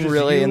seen supercharges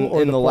really you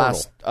or in the portal.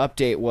 last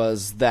update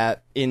was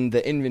that in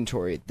the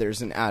inventory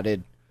there's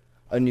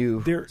a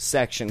new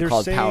section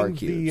called Power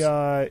Cubes.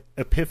 The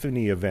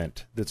Epiphany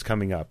event that's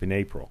coming up in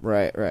April.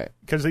 Right.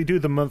 Because they do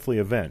the monthly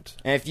event.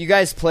 And if you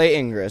guys play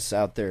Ingress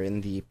out there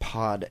in the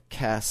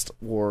podcast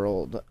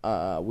world,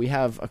 we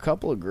have a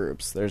couple of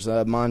groups. There's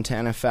a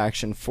Montana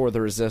faction for the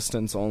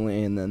Resistance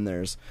only, and then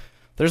there's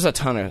a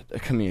ton of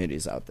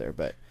communities out there.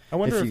 But I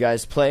wonder if you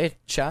guys play,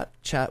 chat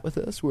with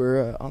us.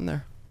 We're on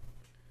there.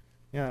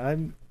 Yeah,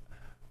 I'm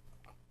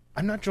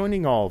not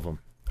joining all of them.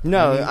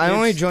 No, I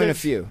only join a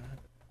few.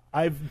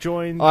 I've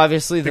joined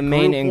obviously the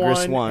main group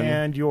Ingress one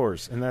and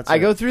yours, and that's I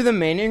go through the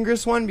main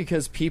Ingress one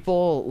because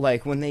people,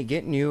 like, when they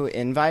get new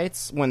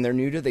invites, when they're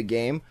new to the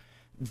game,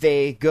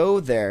 they go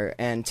there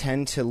and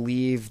tend to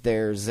leave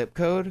their zip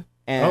code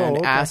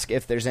and ask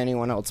if there's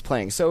anyone else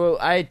playing. So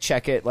I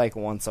check it like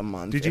once a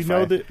month. Did you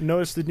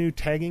notice the new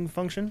tagging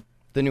function?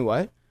 The new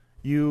what?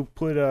 You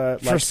put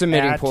for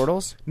submitting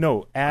portals?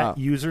 No,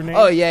 username.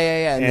 Oh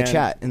yeah, in the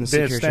chat, in the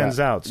secure chat. It stands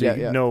out, so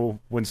you know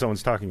when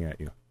someone's talking at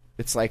you.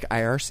 It's like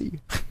IRC.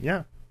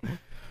 Yeah.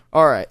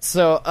 All right,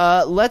 so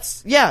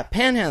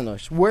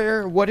panhandlers.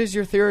 What is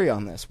your theory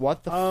on this?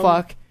 What the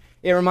fuck?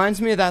 It reminds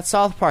me of that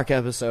South Park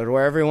episode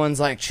where everyone's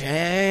like,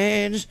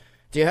 change.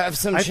 Do you have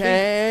some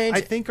change?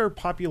 I think our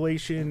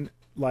population,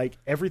 like,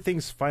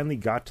 everything's finally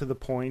got to the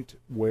point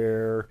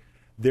where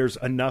there's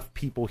enough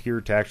people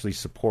here to actually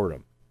support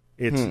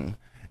them.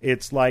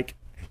 It's like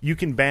you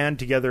can band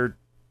together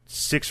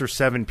 6 or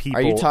 7 people.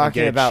 Are you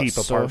talking and get about a cheap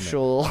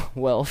social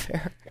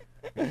welfare?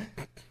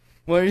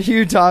 What are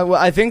you talking? Well,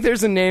 I think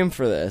there's a name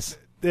for this.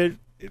 I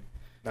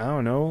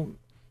don't know.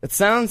 It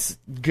sounds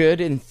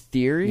good in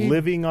theory.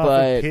 Living off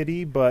of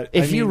pity, but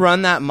if you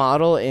run that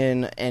model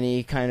in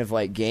any kind of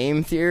like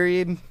game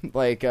theory,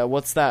 like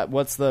what's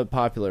the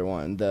popular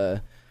one?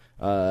 The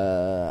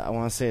I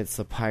want to say it's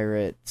the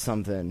pirate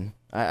something.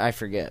 I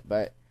forget,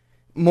 but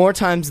more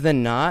times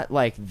than not,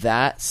 like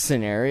that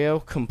scenario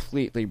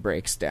completely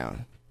breaks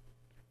down.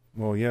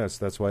 Well, yes,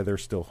 that's why they're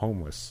still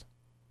homeless.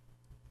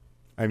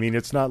 I mean,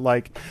 it's not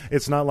like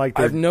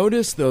I've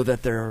noticed though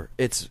that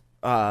it's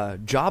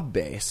job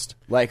based.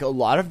 Like a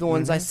lot of the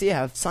ones I see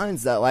have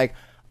signs that like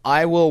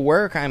I will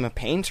work. I'm a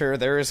painter.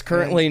 There is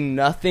currently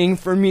nothing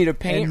for me to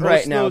paint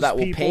right now that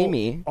will pay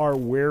me. Are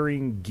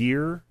wearing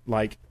gear,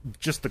 like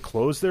just the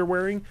clothes they're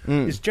wearing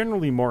is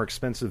generally more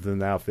expensive than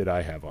the outfit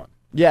I have on.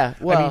 Yeah,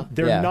 well, I mean,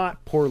 they're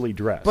not poorly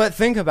dressed. But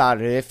think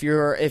about it. If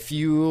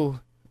you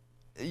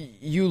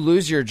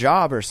lose your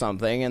job or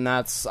something, and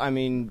that's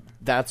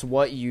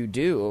what you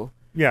do.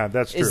 Yeah,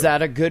 that's true. Is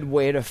that a good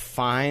way to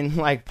find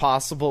like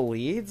possible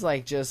leads?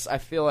 Like, just I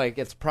feel like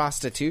it's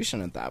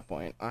prostitution at that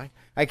point. I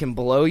can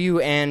blow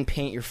you and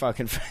paint your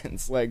fucking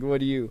fence. Like,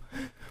 what do you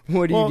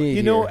need?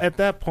 You know, here? at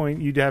that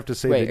point, you'd have to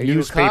say Wait, that are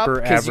you a cop?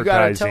 newspaper 'Cause you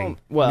gotta tell advertising. 'em-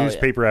 well,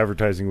 newspaper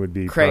advertising would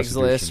be Craigslist,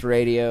 prostitution.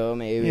 radio,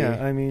 maybe.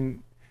 Yeah, I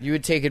mean, you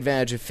would take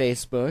advantage of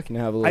Facebook and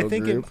have a little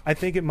group. I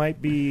think it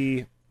might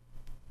be.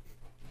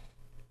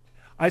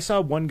 I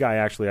saw one guy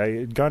actually. I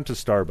had gone to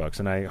Starbucks,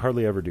 and I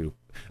hardly ever do.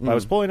 I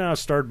was pulling out of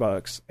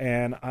Starbucks,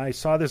 and I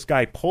saw this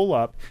guy pull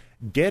up,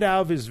 get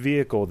out of his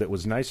vehicle that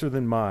was nicer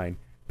than mine,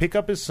 pick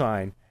up his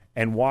sign,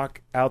 and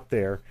walk out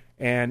there.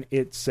 And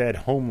it said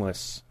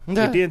homeless.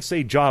 Yeah. It didn't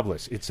say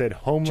jobless. It said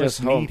homeless,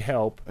 Just home. need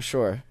help.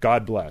 Sure.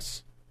 God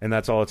bless. And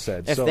that's all it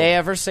said. If they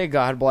ever say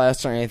God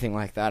bless or anything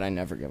like that, I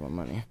never give them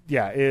money.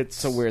 Yeah,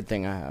 It's a weird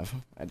thing I have.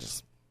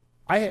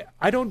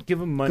 I don't give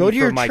them money Go to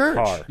for your my church.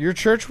 car. Your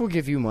church will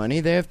give you money.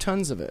 They have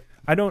tons of it.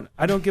 I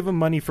don't give them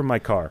money for my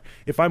car.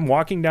 If I'm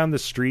walking down the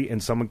street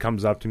and someone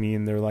comes up to me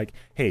and they're like,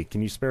 "Hey,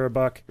 can you spare a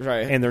buck?"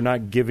 Right. And they're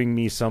not giving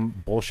me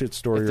some bullshit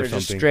story If they're or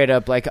something. just straight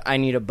up like, I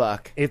need a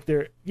buck. If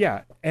they're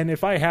and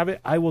if I have it,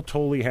 I will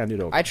totally hand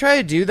it over. I try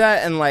to do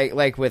that, and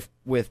like with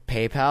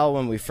PayPal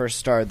when we first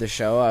started the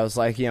show, I was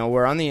like,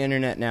 we're on the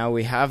internet now.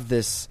 We have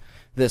this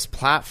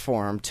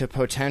platform to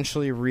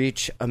potentially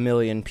reach 1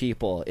 million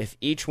people. If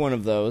each one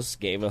of those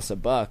gave us a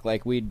buck,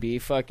 like, we'd be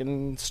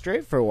fucking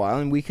straight for a while,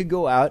 and we could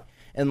go out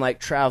and like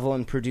travel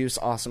and produce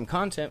awesome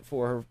content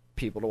for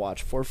people to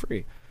watch for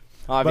free.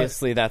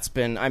 Obviously, that's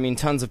been,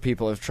 tons of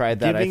people have tried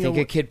that. I think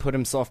a kid put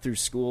himself through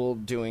school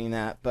doing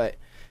that, but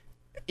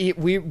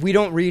we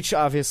don't reach,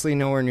 obviously,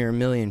 nowhere near 1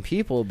 million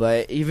people,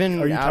 but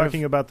even... Are you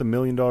talking about the $1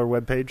 Million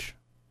webpage?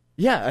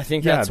 Yeah, I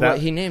think that's what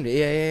he named it.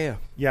 Yeah.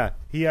 Yeah,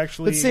 he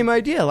actually... But same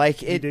idea. Like,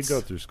 he did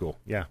go through school,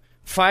 yeah.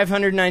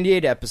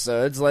 598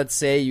 episodes. Let's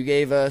say you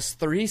gave us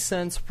 3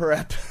 cents per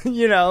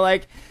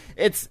episode.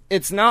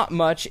 It's not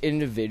much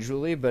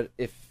individually, but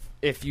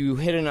if you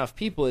hit enough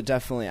people, it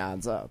definitely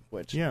adds up.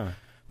 Which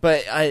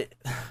but I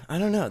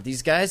don't know,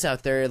 these guys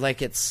out there,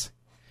 like, it's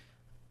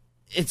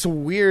a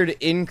weird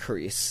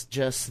increase.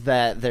 Just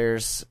that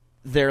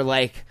they're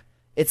like,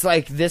 it's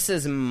like, this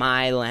is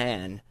my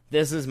land,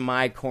 this is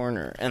my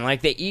corner, and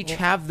like they each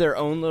have their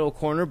own little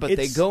corner, but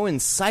they go in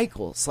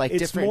cycles, like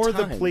different times. It's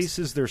more the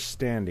places they're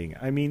standing.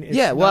 I mean, it's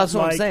that's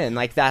what I'm saying.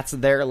 Like, that's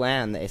their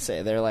land. They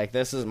say they're like,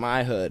 this is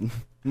my hood.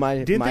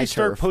 Didn't they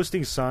start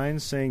posting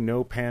signs saying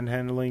no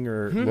panhandling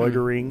or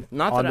loitering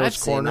Not on that those I've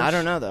seen. corners? I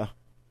don't know, though.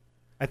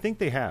 I think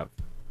they have,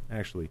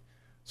 actually.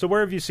 So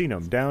where have you seen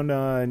them? Down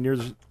near...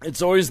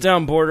 It's always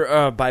down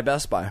border by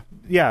Best Buy.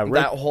 Yeah, right.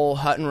 That whole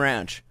Hutton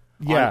Ranch.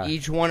 Yeah. On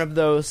each one of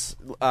those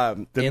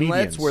inlets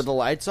medians. where the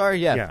lights are,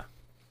 Yeah.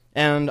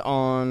 And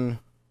on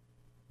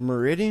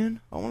Meridian,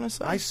 I want to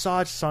say. I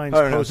saw signs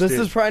I don't know. posted. This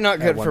is probably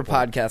not good for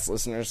point. podcast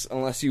listeners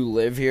unless you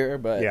live here,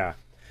 but yeah.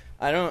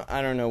 I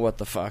don't know what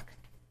the fuck.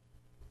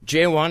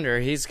 Jay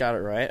Wonder, he's got it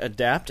right.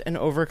 Adapt and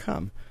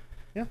overcome.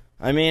 Yeah.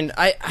 I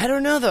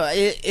don't know, though.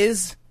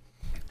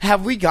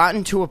 Have we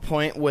gotten to a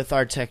point with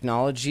our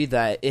technology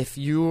that if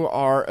you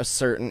are a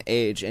certain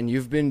age and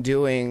you've been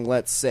doing,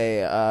 let's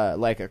say,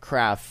 like a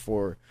craft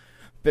for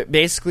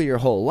basically your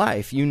whole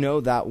life,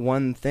 that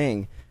one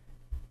thing,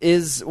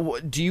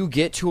 do you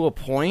get to a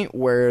point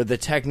where the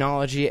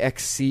technology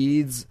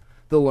exceeds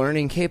the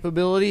learning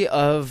capability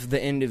of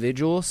the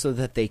individual so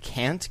that they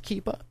can't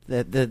keep up?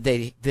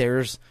 They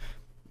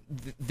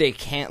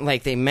can't,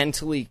 like, they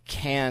mentally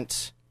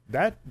can't.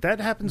 That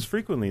happens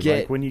frequently.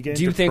 Like when you get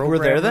do you into think we're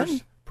there then?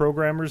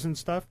 Programmers and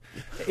stuff.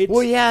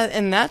 Well, yeah,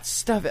 and that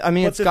stuff.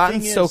 It's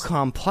gotten so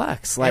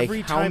complex. Like,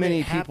 how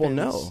many people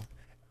know?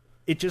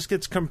 It just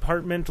gets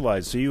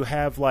compartmentalized. So you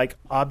have like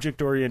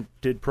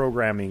object-oriented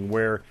programming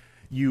where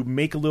you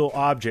make a little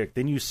object,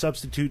 then you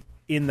substitute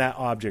in that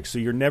object. So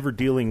you're never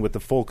dealing with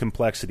the full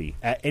complexity.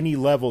 At any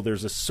level,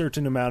 there's a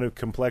certain amount of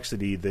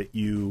complexity that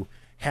you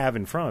have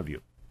in front of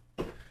you.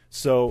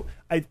 So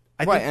I think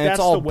and that's it's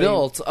all the way,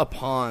 built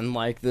upon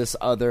like this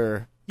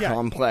other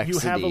complexity. You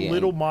have a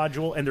little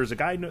module, and there's a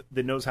guy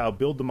that knows how to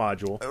build the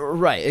module.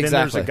 Right, exactly. Then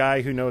there's a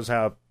guy who knows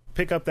how to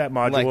pick up that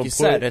module. Like and you put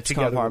said, it it's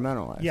together.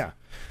 compartmentalized. Yeah.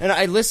 And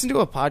I listened to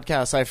a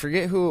podcast. I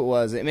forget who it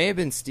was. It may have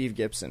been Steve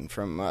Gibson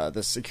from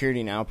the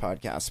Security Now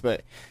podcast,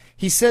 but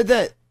he said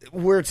that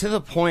we're to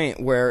the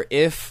point where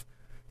if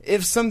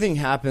something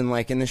happened,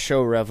 like in the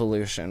show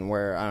Revolution,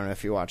 where, I don't know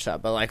if you watch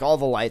that, but like all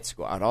the lights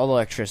go out, all the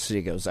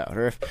electricity goes out,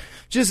 or if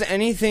just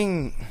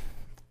anything,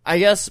 I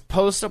guess,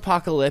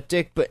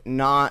 post-apocalyptic, but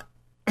not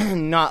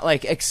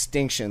like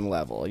extinction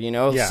level,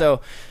 Yeah.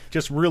 So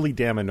just really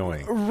damn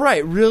annoying.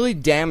 Right, really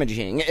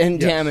damaging and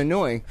damn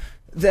annoying.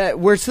 That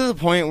we're to the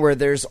point where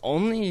there's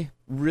only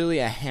really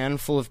a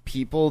handful of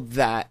people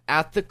that,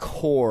 at the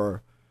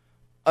core,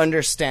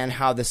 understand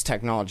how this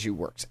technology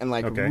works, and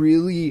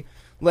really,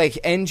 like,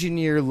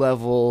 engineer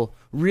level,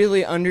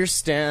 really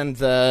understand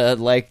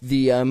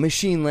the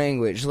machine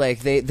language. Like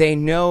they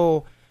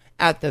know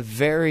at the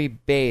very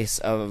base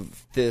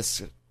of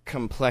this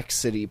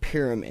complexity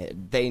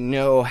pyramid, they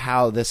know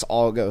how this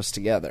all goes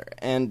together,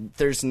 and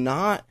there's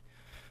not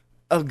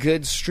a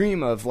good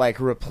stream of like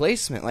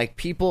replacement. Like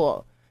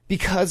people,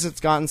 because it's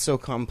gotten so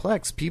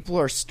complex, people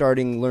are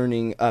starting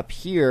learning up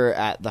here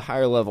at the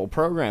higher level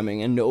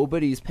programming, and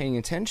nobody's paying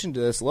attention to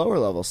this lower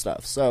level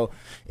stuff. So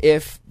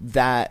if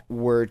that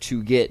were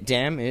to get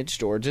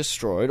damaged or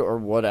destroyed or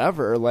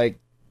whatever, like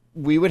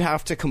we would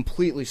have to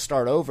completely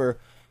start over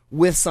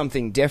with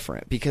something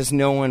different, because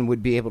no one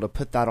would be able to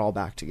put that all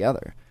back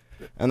together.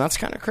 And that's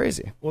kind of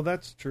crazy. Well,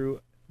 that's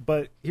true.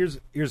 But here's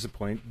the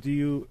point.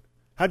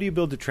 How do you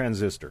build a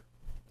transistor?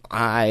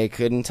 I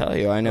couldn't tell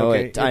you. I know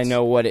I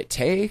know what it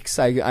takes.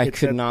 I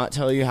could not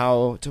tell you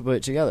how to put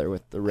it together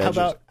with the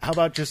registers. How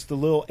about just the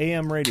little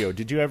AM radio?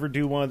 Did you ever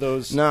do one of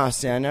those? No,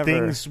 see, I never.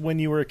 Things when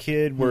you were a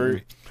kid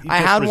where I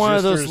had one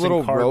of those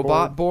little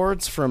robot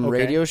boards from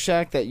Radio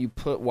Shack that you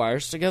put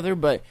wires together,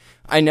 but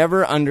I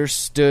never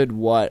understood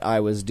what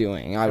I was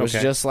doing. I was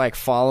just like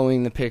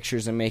following the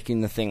pictures and making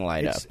the thing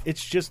light up.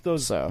 It's just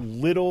those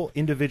little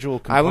individual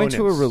components. I went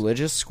to a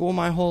religious school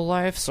my whole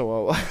life,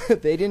 so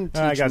they didn't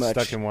teach much. I got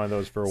stuck in one of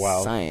those for a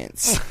while.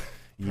 Science,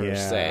 per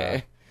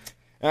se.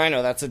 I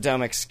know that's a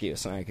dumb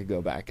excuse, and I could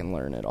go back and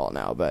learn it all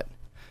now, but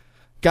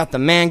got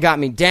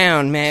me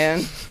down,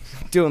 man.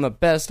 Doing the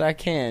best I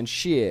can.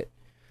 Shit.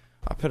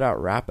 I put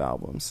out rap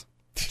albums.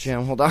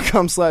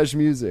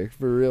 Jamhole.com/music,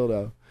 for real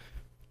though.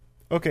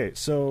 Okay,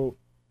 so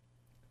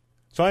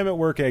I'm at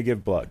work and I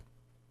give blood.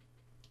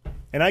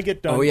 And I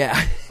get done. Oh,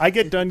 yeah. I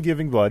get done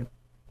giving blood.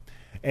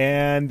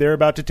 And they're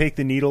about to take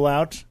the needle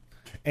out.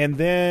 And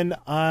then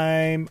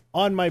I'm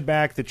on my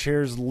back. The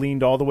chair's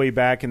leaned all the way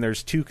back. And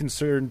there's two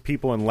concerned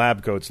people in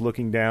lab coats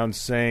looking down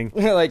saying,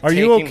 Are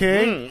you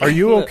okay? Are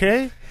you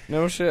okay?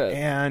 No shit.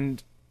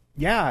 And,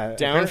 yeah.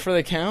 Down for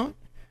the count?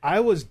 I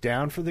was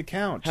down for the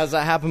count. Has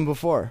that happened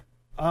before?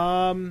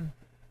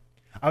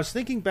 I was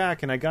thinking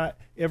back, and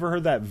ever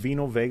heard that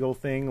venal vagal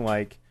thing?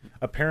 Like,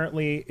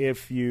 apparently,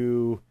 if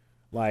you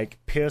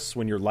piss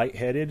when you're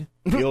lightheaded,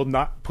 it'll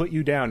not put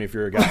you down if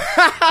you're a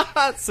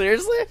guy.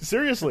 Seriously?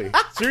 Seriously.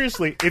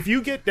 If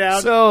you get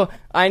down, so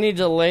I need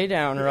to lay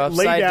down or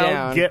upside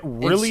down, get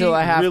really until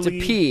I have really,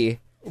 to pee.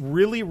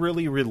 Really,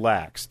 really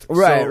relaxed.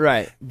 Right, so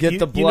right. Get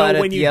the blood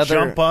when at you the other.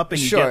 Jump up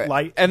and you get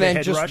light, and then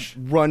head just rush?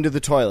 run to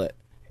the toilet.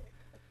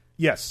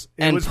 Yes,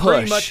 and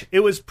push. It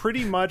was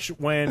pretty much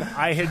when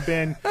I had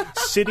been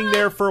sitting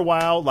there for a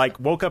while, like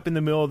woke up in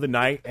the middle of the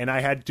night, and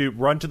I had to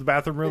run to the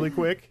bathroom really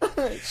quick.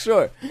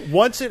 Sure.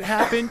 Once it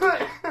happened,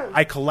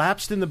 I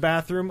collapsed in the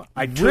bathroom.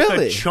 I took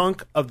a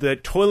chunk of the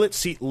toilet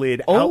seat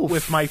lid out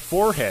with my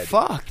forehead.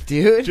 Fuck,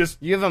 dude!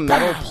 You have a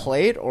metal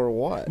plate or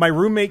what? My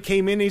roommate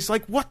came in. And he's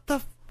like, "What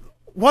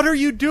are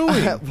you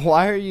doing?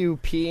 Why are you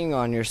peeing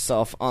on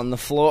yourself on the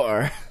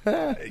floor?"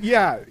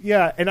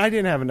 yeah, and I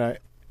didn't have an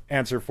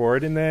answer for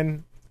it, and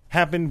then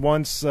happened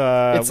once.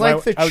 It's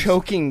like the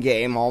choking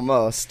game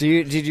almost.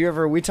 Did you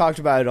ever? We talked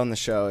about it on the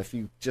show. If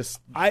you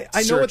just I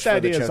know what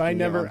that is. I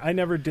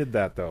never did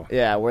that though.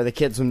 Yeah, where the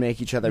kids would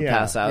make each other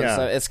pass out. Yeah.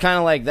 So it's kind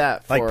of like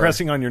that, like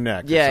pressing on your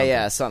neck.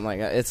 Yeah, something like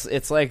that.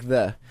 It's like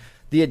the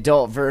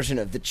adult version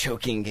of the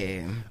choking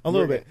game. A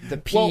little bit. The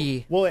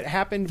pee. Well, it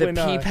happened the when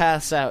pee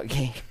pass out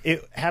game.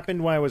 It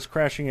happened when I was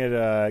crashing at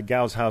a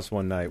gal's house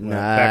one night,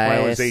 back when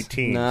I was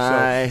 18.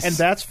 Nice. So, and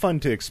that's fun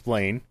to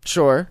explain.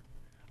 Sure.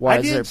 Why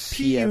I didn't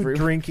see you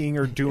drinking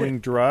or doing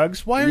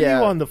drugs. Why are you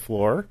on the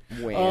floor?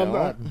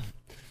 Well,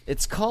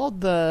 it's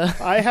called the...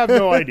 I have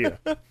no idea.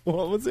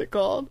 What was it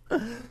called?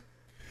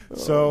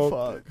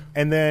 Fuck.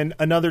 And then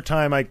another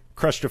time I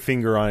crushed a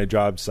finger on a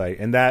job site,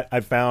 and that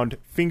I found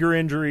finger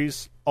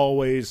injuries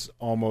almost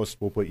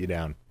will put you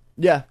down.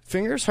 Yeah,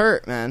 fingers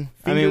hurt, man.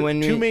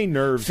 When too many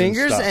nerves.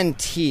 Fingers and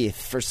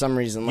teeth for some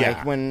reason. Like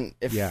I don't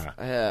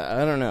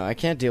know. I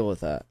can't deal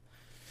with that.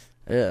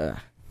 Yeah.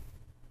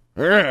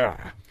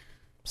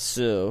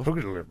 So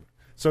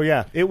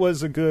yeah, it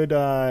was a good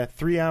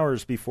 3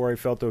 hours before I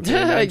felt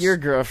okay. Your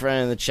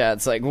girlfriend in the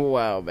chat's like,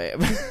 "Wow,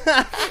 babe."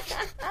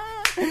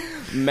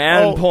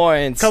 Man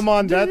points. Come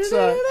on,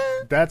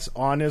 that's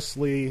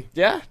honestly...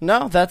 Yeah,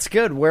 no, that's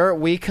good.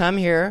 We come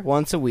here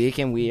once a week,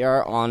 and we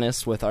are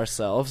honest with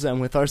ourselves and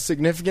with our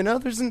significant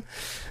others, and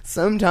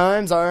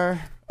sometimes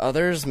our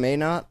others may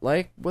not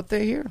like what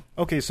they hear.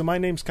 Okay, so my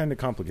name's kind of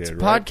complicated,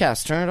 it's a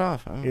podcast. Turn it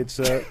off.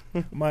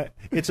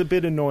 It's a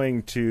bit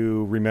annoying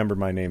to remember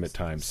my name at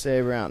times.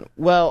 Say Brown.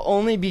 Well,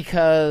 only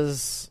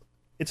because...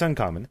 It's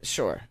uncommon.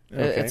 Sure.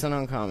 Okay. It's an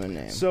uncommon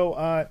name.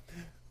 So,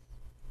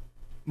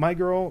 my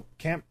girl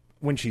can't...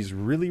 When she's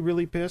really,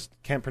 really pissed,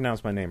 can't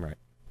pronounce my name right.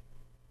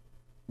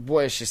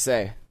 What does she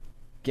say?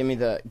 Give me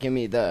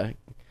the.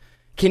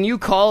 Can you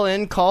call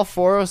in? Call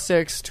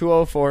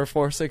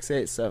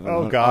 406-204-4687.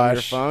 Oh gosh. On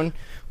your phone.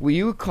 Will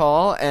you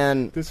call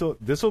and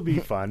this'll be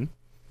fun.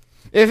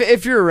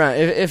 If you're around.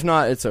 If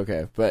not, it's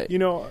okay. But you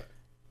know,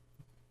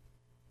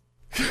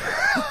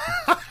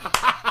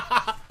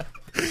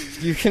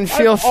 you can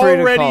feel free to call in.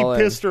 I've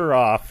already pissed her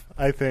off,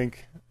 I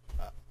think.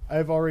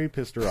 I've already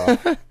pissed her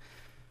off.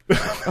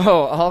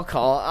 Oh, I'll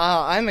call.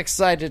 I'm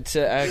excited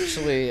to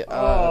actually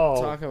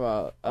talk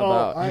about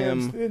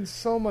him. I'm in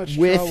so much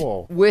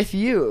trouble with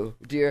you,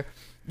 dear.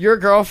 Your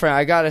girlfriend,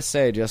 I gotta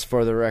say, just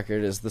for the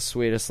record, is the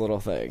sweetest little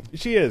thing.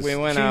 She is. We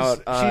went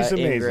she's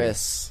amazing.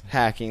 Ingress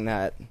hacking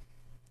that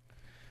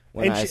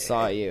when I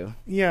saw you.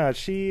 Yeah,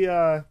 she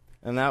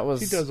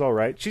does all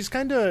right. She's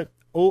kind of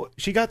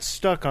she got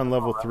stuck on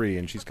level 3,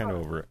 and she's kind of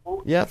over it.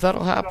 Yeah,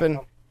 that'll happen.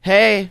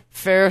 Hey,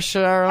 Fair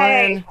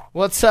Charlene. Hey.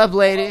 What's up,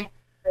 lady?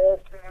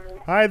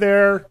 Hi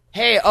there.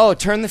 Hey,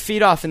 turn the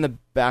feed off in the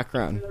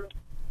background.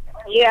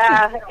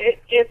 Yeah,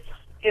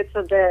 it's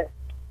a bit.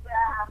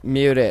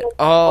 Mute it.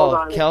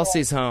 Oh,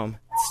 Kelsey's home.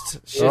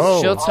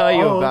 She'll tell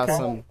you about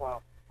some.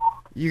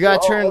 You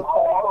gotta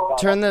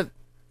turn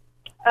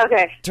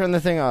the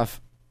thing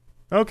off.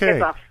 Okay.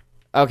 It's off.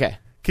 Okay.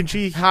 Can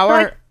she?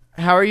 How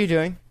are you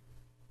doing?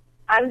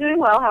 I'm doing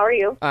well. How are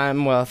you?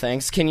 I'm well,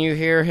 thanks. Can you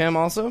hear him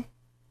also?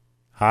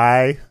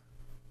 Hi.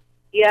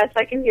 Yes,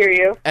 I can hear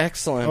you.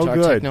 Excellent. Oh, Our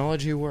good.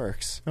 technology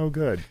works. Oh,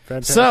 good.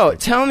 Fantastic. So,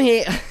 tell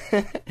me,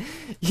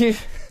 you.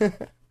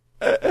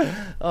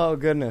 Oh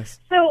goodness.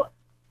 So,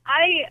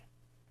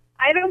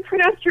 I don't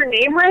pronounce your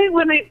name right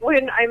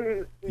when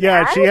I'm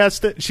Yeah,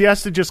 mad? she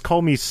has to just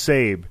call me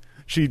Sabe.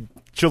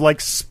 She'll like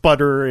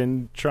sputter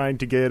and trying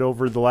to get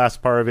over the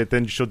last part of it,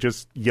 then she'll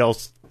just yell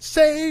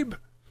Sabe.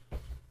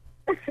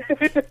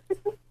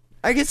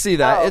 I can see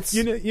that. Oh. It's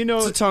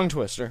it's a tongue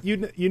twister.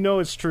 You know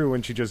it's true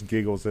when she just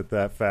giggles at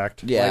that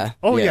fact. Yeah. Like,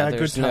 oh Yeah, good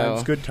there's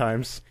times, good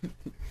times.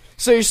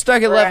 So you're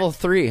stuck at Correct. level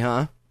 3,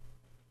 huh?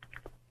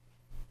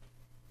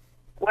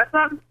 What's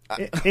up?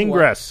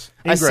 Ingress.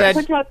 I said-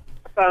 Put you on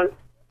the phone.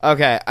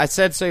 Okay, I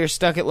said so you're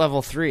stuck at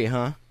level 3,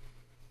 huh?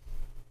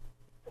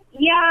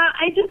 Yeah,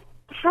 I just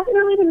haven't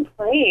really been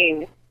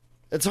playing.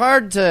 It's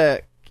hard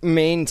to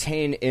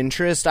maintain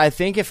interest. I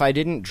think if I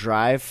didn't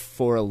drive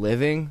for a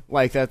living,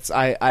 like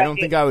I don't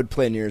think I would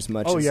play near as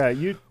much. Oh as, yeah,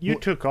 you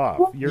took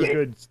off. You're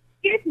good.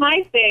 Here's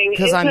my thing.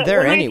 'Cause is I'm that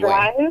there when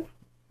anyway.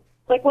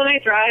 When I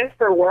drive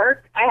for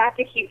work, I have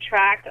to keep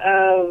track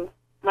of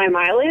my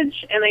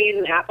mileage, and I use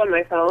an app on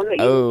my phone that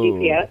uses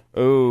GPS.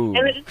 Oh.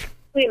 And it just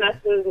really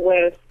messes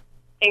with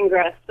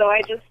Ingress. So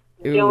I just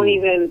don't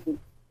even...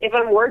 If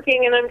I'm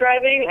working and I'm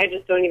driving, I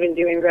just don't even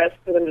do Ingress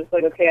because I'm just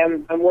like, okay,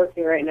 I'm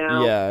working right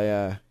now.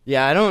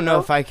 Yeah, I don't know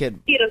if I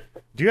could...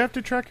 Do you have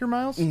to track your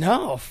miles?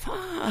 No,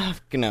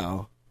 fuck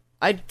no.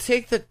 I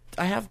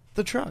have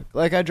the truck.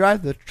 Like, I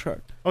drive the truck.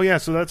 Oh yeah,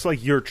 so that's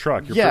like your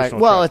truck. Your Yeah,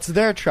 personal well, truck. it's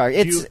their truck.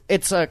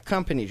 It's a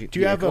company vehicle.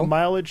 Do you have a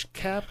mileage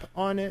cap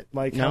on it?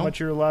 Like how No. much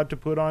you're allowed to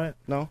put on it?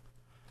 No.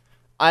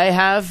 I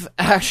have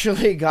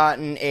actually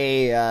gotten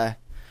a,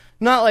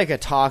 not like a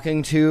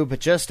talking to, but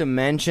just a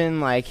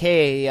mention, like,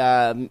 hey,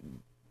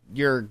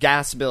 your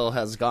gas bill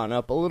has gone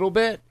up a little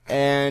bit,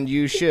 and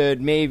you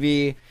should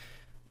maybe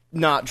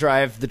not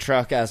drive the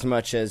truck as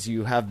much as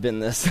you have been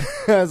this.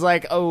 I was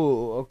like,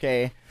 oh,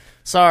 okay.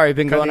 Sorry,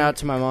 been going out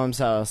to my mom's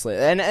house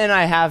lately. And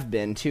I have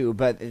been, too,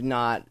 but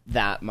not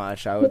that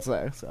much, I would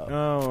say. So.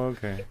 Oh,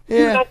 okay.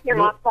 Yeah. That's your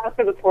mom's house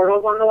for the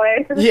portal's on the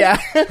way.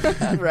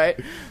 Yeah, right.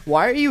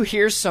 Why are you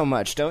here so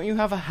much? Don't you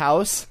have a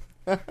house?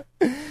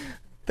 Thanks,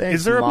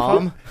 Is there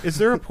Mom. is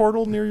there a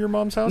portal near your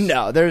mom's house?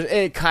 No,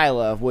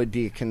 Kyla would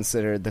be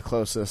considered the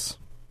closest.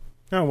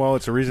 Oh well,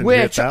 it's a reason to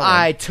hit Which that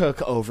I one.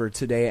 took over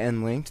today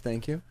and linked,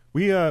 thank you.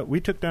 We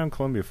took down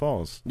Columbia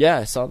Falls. Yeah,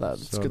 I saw that.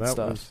 It's So good that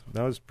stuff.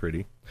 that was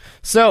pretty.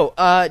 So,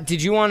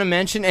 did you want to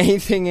mention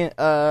anything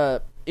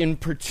in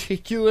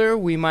particular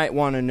we might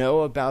want to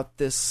know about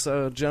this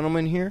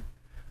gentleman here?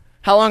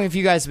 How long have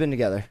you guys been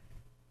together?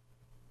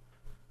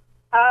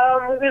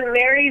 We've been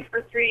married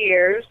for 3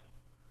 years.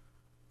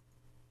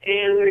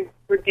 And we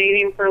were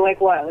dating for, like,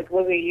 what? Like,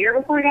 was it a year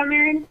before we got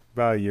married?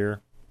 About a year,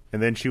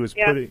 and then she was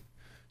Yeah. We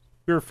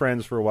were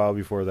friends for a while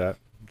before that.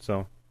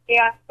 So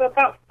Yeah, so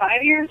about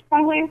 5 years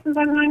probably since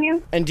I've known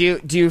you. And do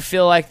you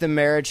feel like the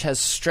marriage has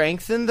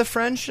strengthened the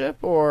friendship,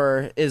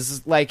 or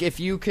is, like, if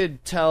you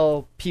could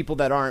tell people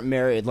that aren't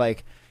married,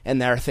 like, and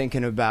they're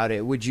thinking about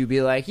it, would you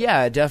be like,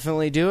 yeah,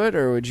 definitely do it,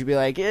 or would you be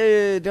like,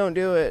 don't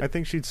do it? I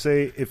think she'd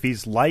say if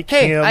he's like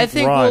Hey, him, I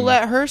think run. we'll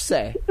let her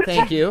say.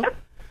 Thank you.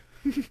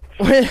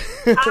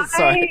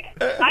 Sorry.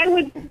 I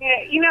would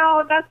say,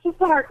 that's just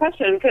a hard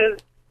question because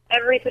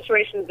every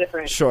situation is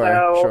different. Sure,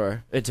 so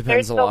sure. It depends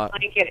there's a no lot.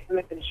 blanket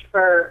image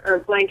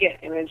or blanket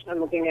image. I'm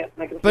looking at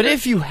my computer. But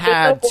if you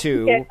had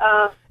to,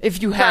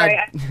 if you had...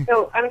 Sorry,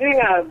 so I'm doing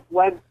a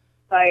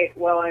website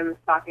while I'm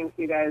talking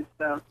to you guys,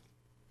 so...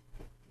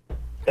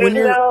 When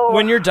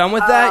you're done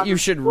with that, you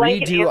should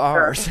blanket redo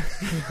answer.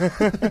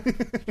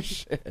 ours.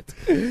 Shit.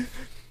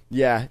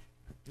 Yeah.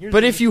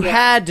 But if you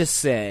had to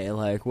say,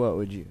 like, what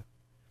would you?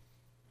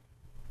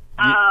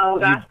 Oh,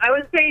 gosh. I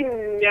would say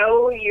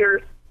know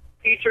your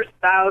future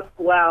spouse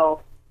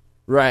well.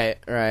 Right,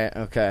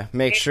 okay.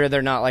 Make sure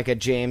they're not like a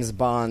James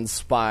Bond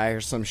spy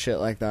or some shit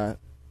like that.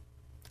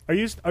 Are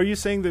you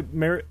saying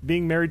that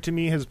being married to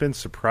me has been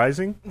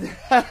surprising?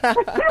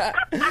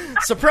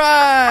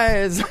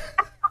 Surprise!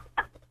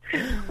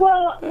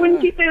 Well,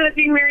 wouldn't you say that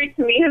being married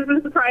to me has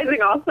been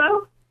surprising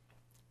also?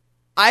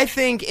 I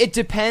think it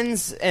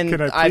depends, and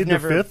Can I plead the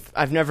fifth?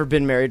 I've never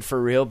been married for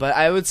real, but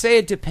I would say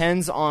it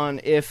depends on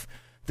if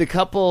the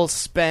couple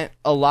spent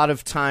a lot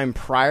of time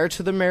prior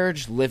to the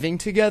marriage living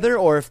together,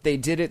 or if they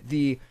did it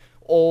the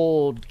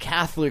old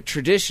Catholic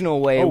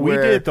traditional way. We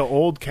did it the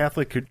old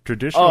Catholic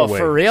traditional way. Oh,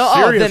 for real?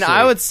 Seriously. Oh, then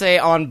I would say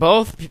on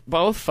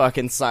both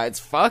fucking sides,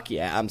 fuck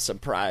yeah, I'm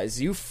surprised.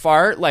 You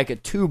fart like a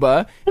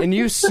tuba, and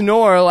you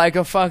snore like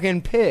a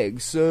fucking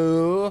pig,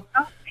 so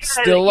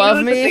still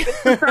love me? The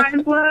biggest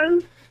surprise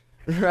was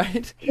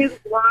right? his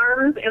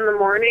alarms in the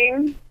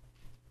morning,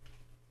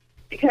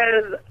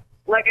 because,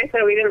 like I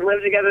said, we didn't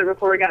live together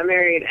before we got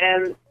married,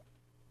 and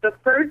the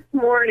first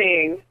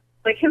morning,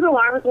 like, his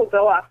alarms will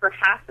go off for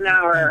half an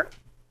hour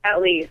at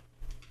least,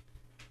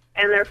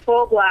 and they're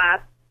full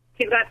blast.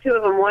 He's got two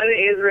of them. One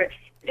is Rich.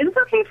 Is it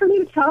okay for me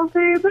to tell,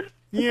 babe?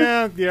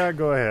 Yeah,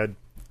 go ahead.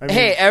 I mean,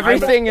 Hey,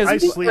 everything is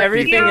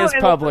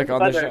public on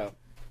the Mother. show.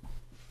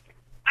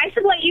 I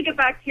should let you get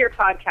back to your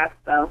podcast,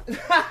 though.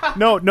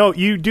 No,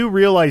 you do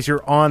realize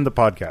you're on the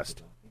podcast.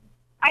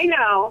 I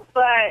know,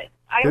 but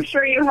I'm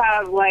sure you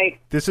have, like...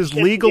 This is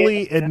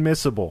legally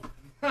admissible.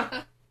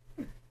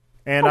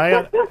 And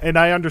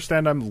I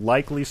understand I'm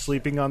likely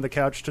sleeping on the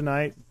couch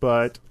tonight,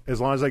 but as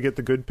long as I get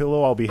the good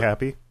pillow, I'll be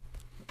happy.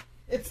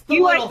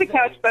 You like the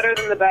couch better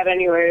than the bed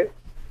anyways.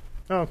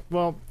 Oh,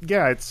 well,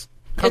 yeah, it's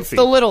comfy. It's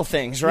the little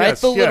things, right?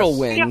 Yes, the little yes.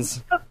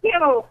 wins. You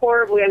have a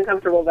horribly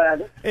uncomfortable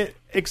bed.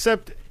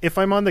 Except if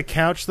I'm on the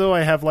couch, though,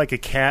 I have like a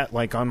cat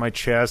like on my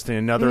chest and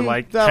another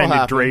like that'll kind of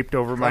happen. draped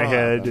over my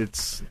head. happen.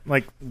 It's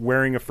like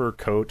wearing a fur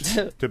coat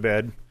to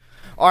bed.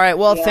 All right,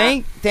 well,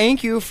 Yeah.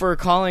 thank you for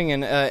calling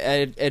and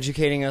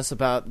educating us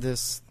about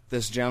this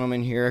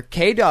gentleman here.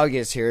 K-Dog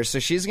is here, so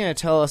she's going to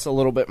tell us a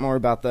little bit more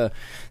about the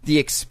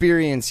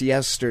experience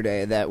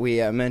yesterday that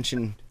we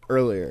mentioned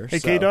earlier. Hey,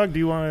 so. K-Dog, do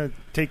you want to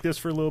take this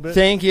for a little bit?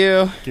 Thank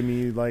you. Give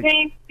me like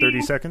Thank 30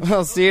 you. seconds.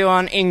 We'll see you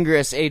on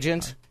Ingress,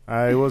 Agent.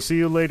 I will see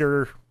you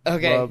later.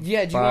 Okay, Love.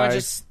 yeah, do you Bye. want to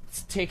just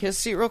take his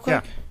seat real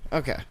quick? Yeah.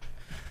 Okay.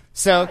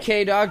 So,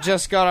 K-Dog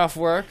just got off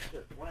work.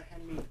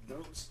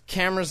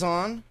 Camera's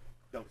on.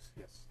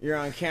 You're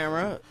on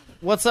camera.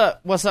 What's up?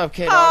 What's up,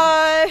 K-Dog?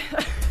 Hi!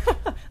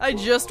 I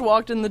just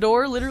walked in the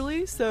door,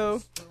 literally,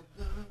 so...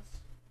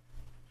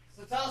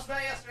 So tell us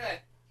about yesterday.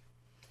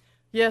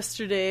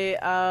 Yesterday,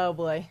 oh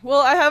boy.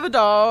 Well, I have a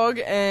dog,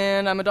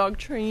 and I'm a dog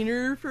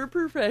trainer for a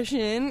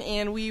profession,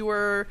 and we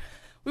wanted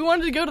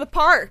to go to the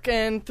park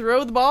and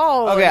throw the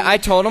ball. Okay, and- I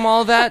told him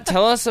all that.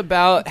 Tell us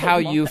about how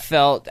you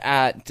felt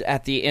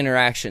at the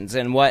interactions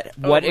and what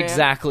man.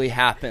 exactly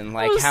happened, I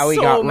like was how he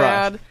so got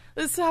mad. rushed.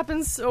 This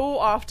happens so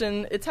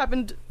often. It's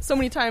happened so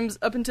many times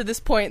up until this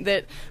point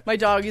that my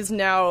dog is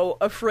now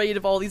afraid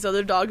of all these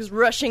other dogs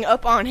rushing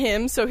up on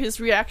him, so his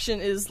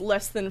reaction is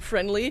less than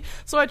friendly.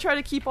 So I try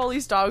to keep all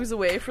these dogs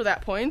away for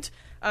that point.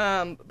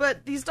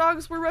 But these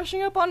dogs were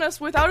rushing up on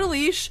us without a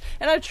leash,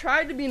 and I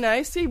tried to be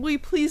nice. Hey, will you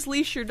please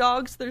leash your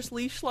dogs? There's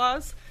leash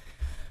laws.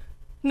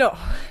 No,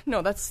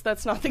 that's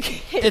not the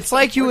case. It's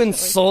like you unfortunately.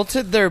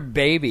 insulted their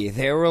baby.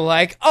 They were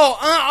like,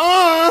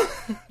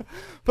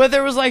 but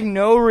there was like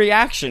no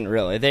reaction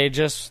really. They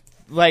just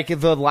like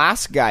the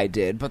last guy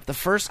did, but the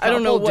first couple I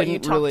don't know what you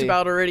didn't talked really...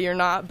 about already or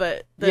not,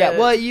 but Yeah,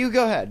 well, you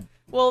go ahead.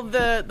 Well,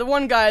 the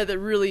one guy that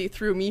really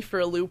threw me for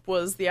a loop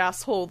was the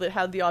asshole that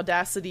had the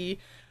audacity.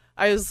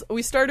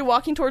 We started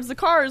walking towards the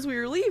car as we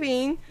were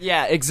leaving.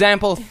 Yeah,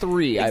 example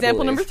 3, I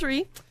Example believe. number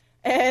 3.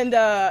 And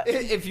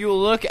If you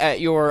look at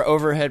your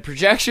overhead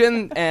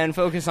projection and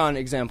focus on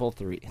example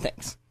 3.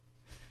 Thanks.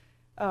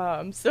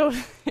 so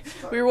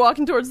we were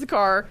walking towards the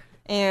car,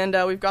 and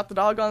we've got the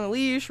dog on the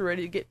leash. We're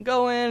ready to get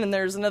going, and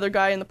there's another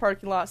guy in the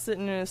parking lot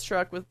sitting in his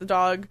truck with the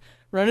dog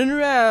running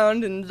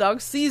around, and the dog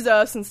sees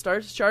us and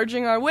starts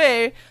charging our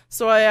way.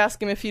 So I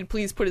asked him if he'd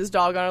please put his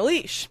dog on a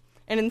leash.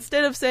 And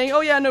instead of saying,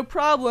 "Oh yeah, no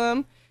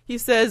problem," he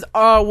says,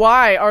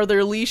 "Why? Are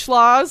there leash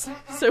laws?"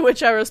 To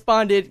which I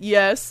responded,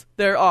 "Yes,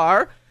 there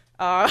are."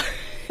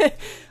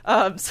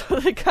 So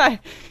the guy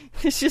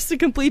is just a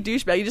complete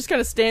douchebag. He just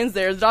kind of stands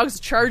there. The dog's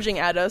charging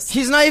at us.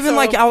 He's not even So-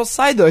 like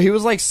outside though. He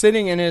was like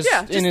sitting in his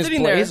Yeah, just in his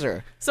sitting blazer.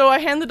 there. So I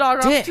hand the dog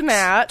off Dicks. to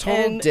Matt,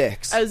 Total and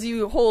dicks. as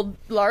you hold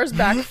Lars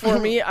back for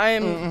me, I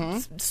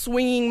am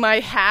swinging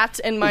my hat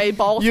and my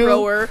ball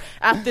thrower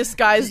at this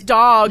guy's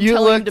dog, You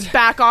telling him looked- to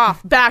back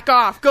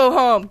off, go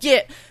home,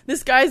 get.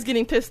 This guy's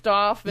getting pissed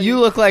off. And You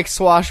look like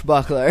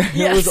Swashbuckler.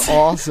 Yes. It was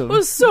awesome. I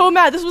was so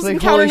mad. This was Like,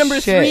 encounter holy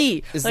number shit.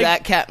 3. Is Like,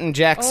 that Captain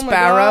Jack oh my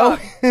Sparrow?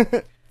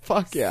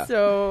 Fuck yeah.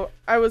 So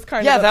I was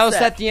kind Yeah, of that was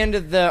upset. at the end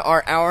of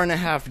our hour and a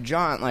half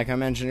jaunt, like I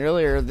mentioned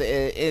earlier,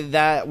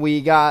 that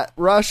we got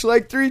rushed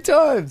like 3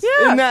 times.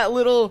 Yeah. In that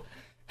little...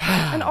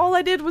 And all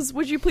I did was,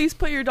 "Would you please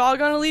put your dog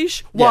on a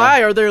leash?" Yeah.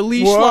 Why? Are there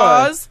leash Why?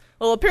 laws?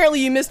 Well, apparently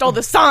you missed all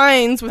the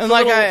signs with And the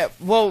like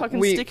little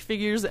fucking stick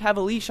figures that have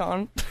a leash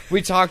on.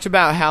 We talked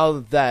about how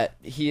that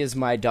he is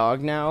my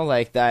dog now.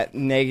 Like, that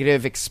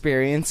negative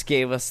experience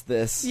gave us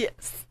this.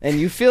 Yes. And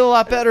you feel a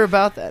lot better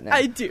about that now.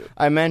 I do.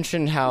 I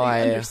mentioned how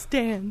I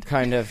understand.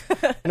 Kind of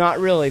not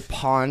really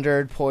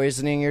pondered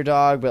poisoning your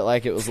dog, but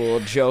like it was a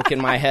little joke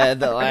in my head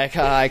that like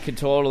I could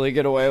totally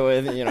get away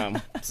with, you know.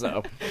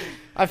 So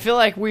I feel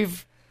like we're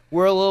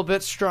a little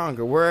bit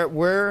stronger.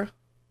 We're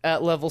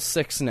at level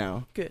 6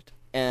 now. Good.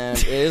 And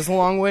it is a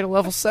long way to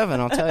level 7,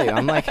 I'll tell you.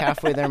 I'm like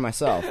halfway there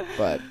myself.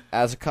 But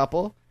as a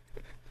couple,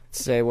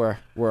 say we're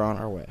on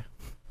our way.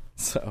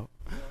 So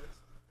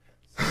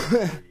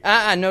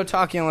no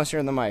talking unless you're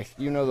in the mic.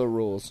 You know the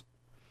rules.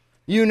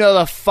 You know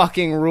the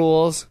fucking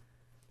rules.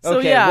 So,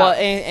 okay, yeah. well,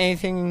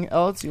 anything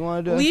else you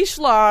want to do? Leash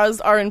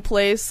laws are in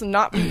place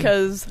not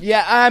because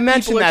yeah, I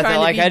mentioned that. People are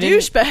Like, trying to be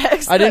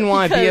douchebags. I didn't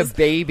want to be a because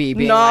baby.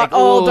 Being not like,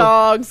 all "Ooh,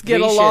 dogs get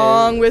leashes."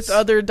 along with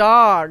other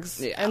dogs,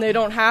 Yeah. and they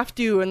don't have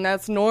to, and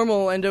that's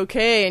normal and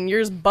okay. And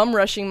yours bum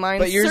rushing mine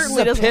But yours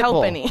certainly is a doesn't pit help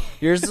bull. any.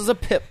 Yours is a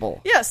pit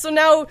bull. Yeah, so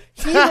now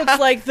he looks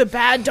like the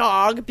bad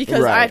dog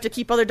because Right. I have to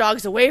keep other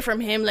dogs away from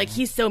him. Like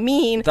he's so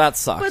mean. That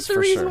sucks. But the for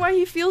reason sure. why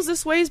he feels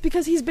this way is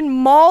because he's been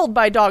mauled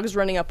by dogs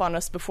running up on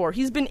us before.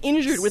 He's been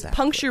injured with Exactly.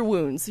 puncture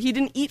wounds. He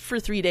didn't eat for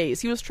 3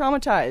 days. He was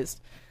traumatized.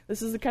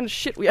 This is the kind of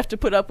shit we have to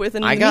put up with.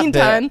 And in I the got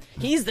meantime, bit.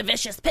 he's the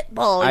vicious pit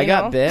bull. I you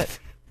got know? bit.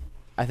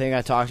 I think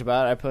I talked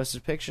about it. I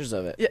posted pictures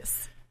of it.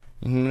 Yes.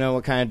 You know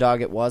what kind of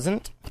dog it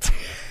wasn't?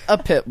 A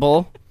pit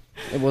bull.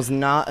 It was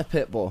not a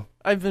pit bull.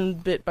 I've been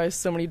bit by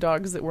so many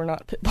dogs that were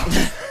not pit bulls.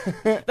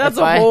 That's If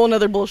a I- whole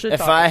nother bullshit If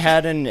topic. I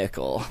had a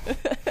nickel.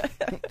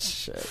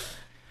 Shit.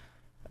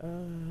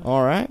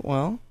 All right,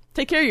 well.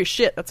 Take care of your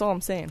shit. That's all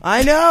I'm saying.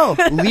 I know.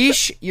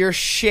 Leash your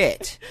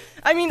shit.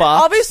 I mean,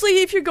 Fucks.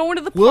 obviously, if you're going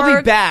to the park, We'll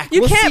be back.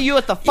 We'll can't- see you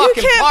at the fucking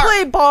You can't park,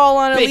 play ball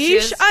on a bitches.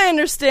 leash. I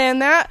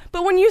understand that,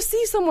 but when you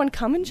see someone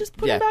coming, just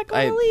put him back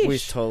on the leash. We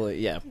totally,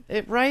 yeah.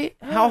 Right?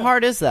 How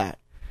hard is that?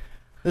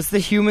 That's the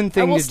human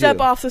thing I will to step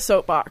do. off the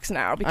soapbox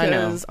now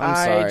because I'm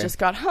sorry. I just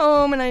got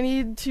home and I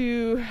need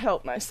to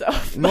help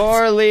myself.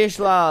 More leash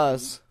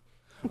laws.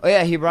 Oh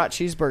yeah, he brought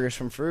cheeseburgers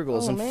from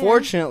Frugal's. Oh, man.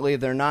 Unfortunately,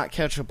 they're not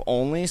ketchup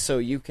only, so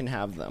you can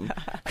have them.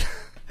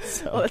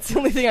 Well, that's the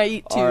only thing I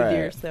eat too, All right.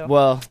 dear. So.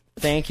 Well,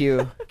 thank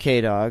you,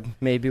 K-Dog.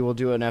 Maybe we'll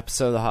do an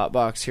episode of the Hot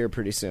Box here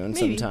pretty soon,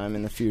 Maybe. sometime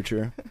in the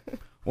future.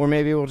 Or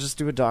maybe we'll just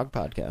do a dog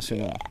podcast. Who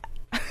knows?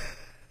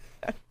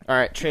 All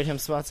right, trade him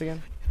spots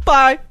again.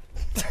 Bye.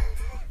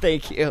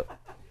 Thank you.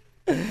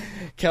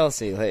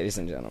 Kelsey, ladies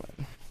and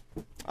gentlemen.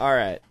 All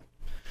right.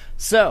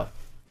 So,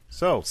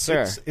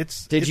 sir,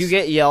 did you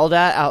get yelled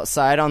at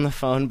outside on the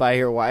phone by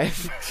your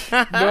wife?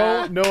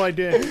 No, I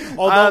didn't.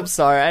 I'm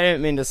sorry, I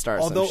didn't mean to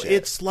start some shit.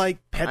 It's like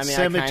Pet I mean, I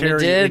kinda Cemetery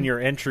did. in your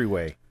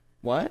entryway.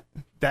 What?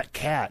 That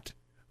cat.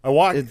 I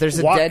walk. There's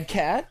a dead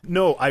cat?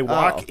 No, I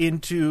walk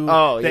into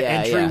the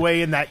yeah,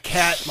 entryway, and that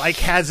cat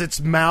has its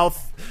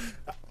mouth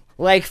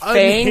Like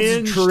fangs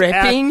unhinged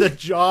dripping? at the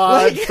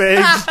jaw,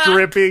 fangs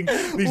dripping,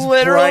 these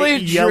Literally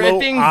bright yellow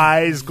dripping-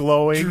 eyes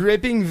glowing.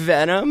 Dripping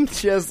venom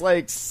just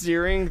like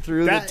searing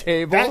through the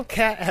table. That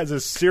cat has a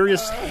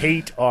serious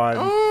hate on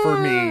for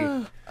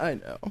me. I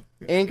know.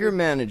 Anger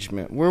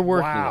management. We're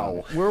working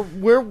Wow. on it.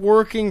 We're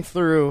working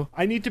through.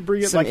 I need to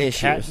bring it some like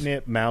issues. a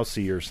catnip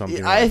mousey or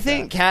something. I like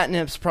think that.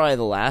 catnip's probably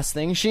the last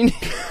thing she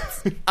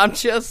needs. I'm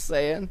just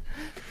saying.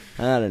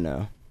 I don't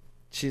know.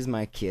 She's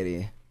my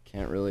kitty.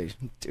 Can't really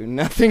do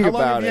nothing How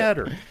long about have you it. had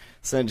her?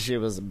 Since she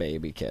was a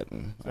baby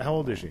kitten. How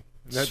old is she?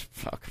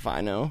 Fuck if I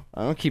know.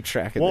 I don't keep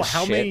track of Well, this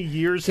how shit. many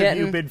years have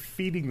you Kitten. been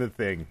feeding the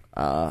thing?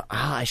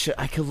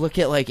 I could look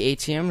at like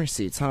ATM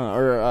receipts, huh?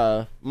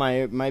 Or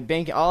my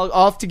bank. I'll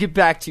have to get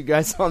back to you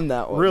guys on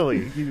that one.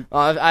 Really?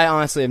 I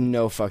honestly have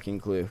no fucking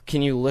clue.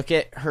 Can you look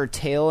at her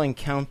tail and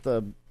count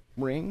the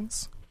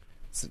rings?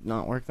 Does it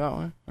not work that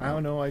way? I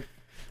don't know.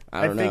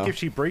 I think know. if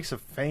she breaks a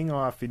fang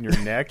off in your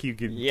neck, you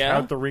could Yeah.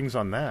 count the rings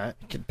on that.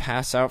 You could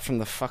pass out from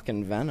the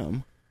fucking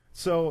venom.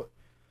 So,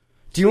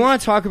 do you want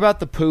to talk about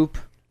the poop?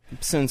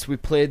 Since we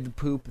played the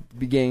poop at the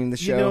beginning of the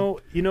show.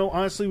 you know,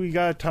 honestly, we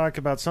got to talk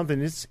about something.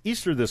 It's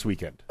Easter this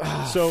weekend.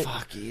 Oh, so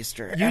fuck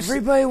Easter. you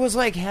Everybody was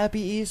like,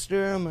 Happy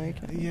Easter. I'm like,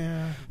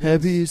 yeah,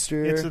 Happy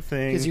Easter. it's a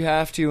thing. Because you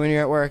have to when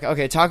you're at work.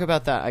 Okay, talk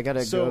about that. I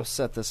gotta So- go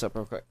set this up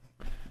real quick.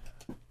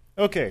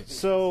 Okay,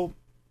 so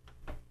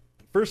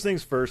first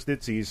things first,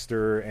 it's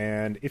Easter,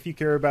 and if you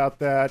care about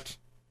that,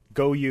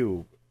 go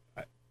you.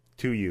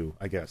 To you,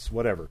 I guess.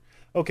 Whatever.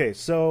 Okay,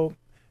 so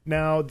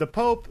now the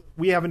Pope,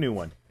 we have a new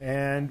one,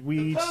 and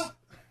we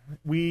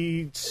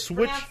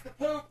switch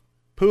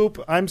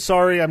poop. I'm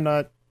sorry, I'm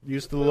not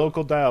used to the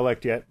local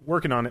dialect yet.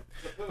 Working on it.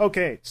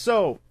 Okay,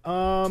 so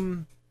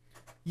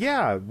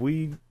yeah,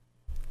 we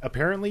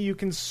apparently you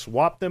can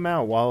swap them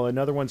out while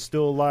another one's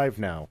still alive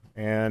now,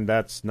 and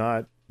that's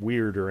not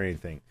weird or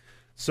anything.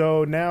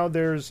 So now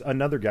there's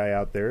another guy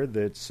out there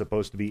that's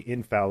supposed to be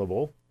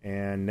infallible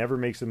and never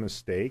makes a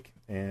mistake,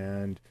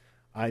 and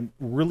I'm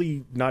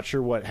really not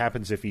sure what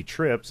happens if he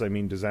trips. I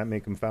mean, does that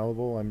make him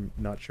fallible? I'm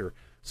not sure.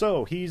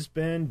 So he's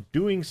been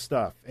doing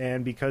stuff,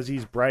 and because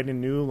he's bright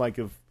and new, like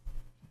a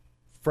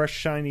fresh,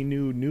 shiny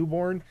new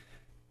newborn,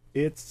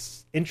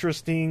 it's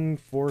interesting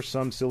for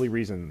some silly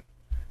reason.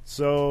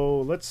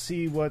 So let's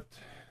see what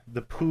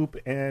the Poop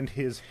and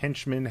his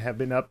henchmen have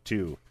been up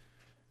to.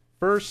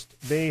 First,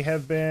 they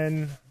have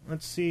been...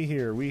 Let's see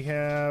here. We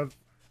have...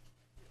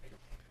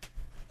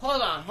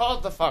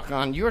 Hold the fuck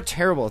on. You're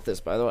terrible at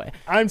this, by the way.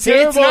 I'm See,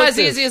 terrible it's not at as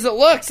this. easy as it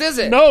looks, is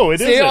it? No, it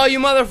See, isn't. all you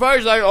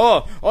motherfuckers like,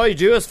 oh, all you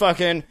do is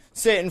fucking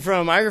sit in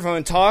front of a microphone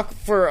and talk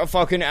for a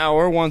fucking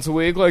hour once a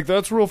week. Like,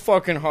 that's real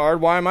fucking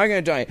hard. Why am I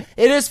gonna die?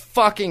 It is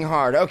fucking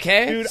hard,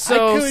 okay? Dude,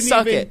 so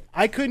suck it.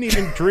 I couldn't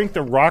even drink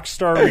the rock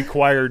star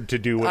required to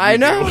do what I you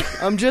know. do.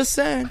 I'm just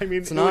saying. I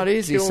mean, it's it not would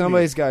easy. kill me.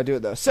 Somebody's got to do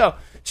it, though. So,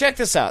 check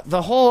this out.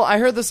 I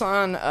heard this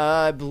on,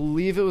 I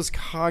believe it was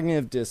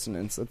Cognitive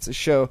Dissonance. That's a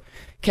show.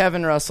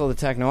 Kevin Russell, the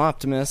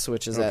Techno-Optimist,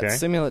 which is at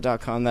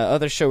Simulate.com, that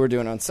other show we're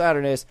doing on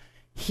Saturdays,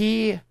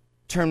 he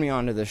turned me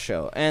on to this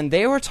show. And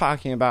they were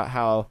talking about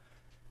how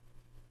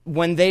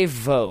when they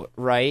vote,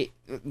 right,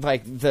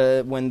 like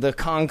when the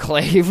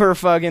conclave or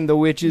fucking the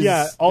witches...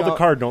 Yeah, all the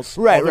cardinals.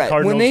 Right, all the right.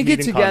 cardinals When they get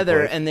meet in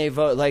together conclave. and they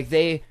vote, like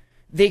they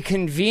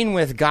convene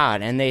with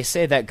God, and they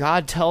say that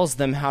God tells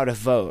them how to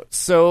vote.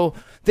 So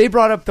they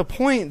brought up the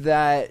point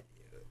that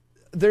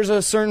there's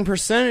a certain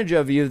percentage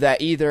of you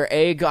that either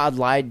A, God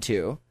lied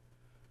to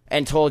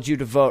and told you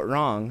to vote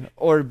wrong,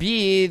 or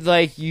B,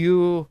 like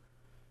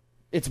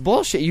it's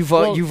bullshit. You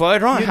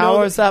voted wrong.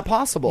 How is that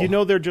possible? You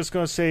know they're just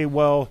going to say,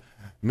 well,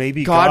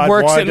 maybe God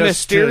works wanted in us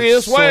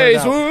mysterious to sort it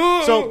ways.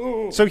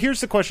 out. So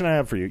here's the question I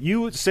have for you.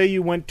 You say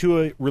you went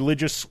to a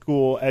religious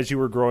school as you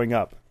were growing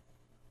up,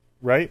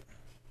 right?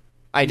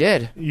 I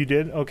did. You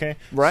did? Okay.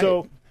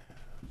 Right.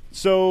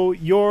 So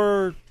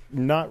you're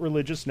not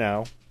religious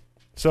now.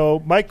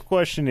 So my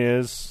question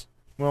is,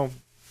 well...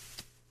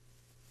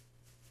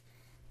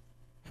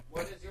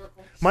 What is your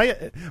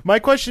question? My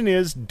question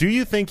is, do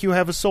you think you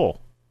have a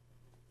soul?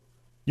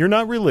 You're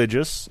not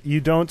religious. You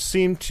don't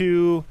seem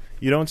to...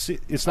 You don't see...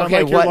 It's not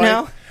Okay, like you're what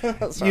now?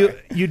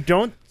 You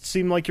don't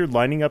seem like you're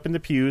lining up in the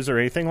pews or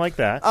anything like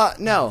that.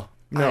 No.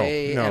 No,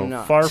 I am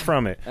not. far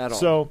from it. At all.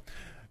 So,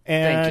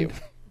 and Thank you.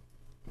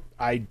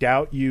 I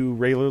doubt you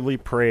regularly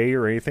pray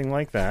or anything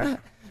like that.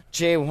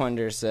 Jay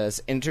Wonder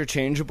says,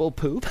 interchangeable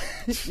poop?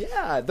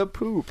 Yeah, the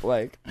poop,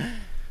 like...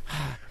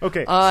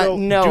 Okay, so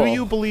no. do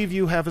you believe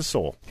you have a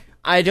soul?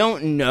 I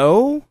don't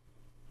know,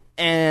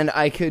 and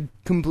I could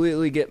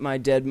completely get my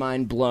dead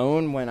mind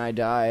blown when I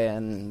die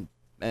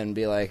and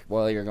be like,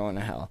 well, you're going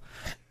to hell.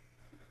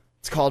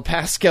 It's called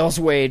Pascal's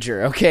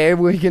Wager, okay?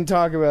 We can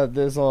talk about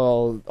this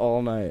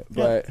all night,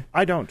 but... Yeah,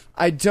 I don't.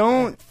 I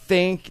don't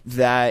think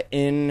that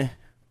in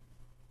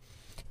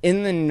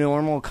the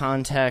normal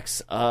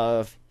context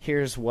of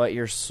here's what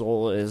your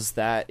soul is,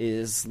 that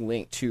is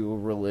linked to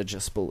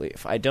religious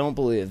belief. I don't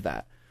believe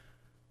that.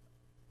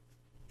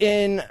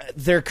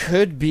 There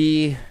could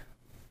be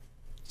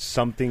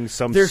something,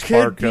 there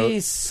spark could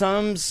be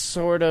some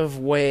sort of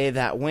way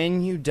that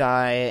when you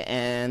die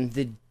and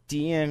the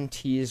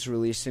DMT is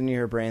released into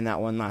your brain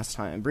that one last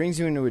time, it brings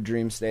you into a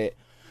dream state.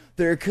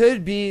 There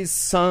could be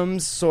some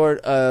sort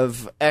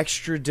of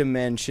extra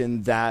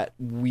dimension that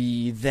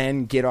we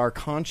then get our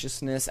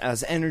consciousness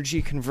as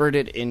energy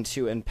converted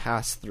into and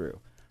pass through.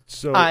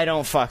 So I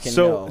don't fucking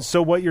know.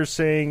 So what you're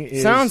saying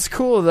is... Sounds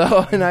cool,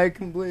 though, and I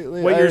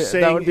completely... What you're that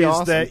saying would be is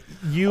awesome. that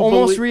you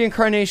almost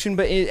reincarnation,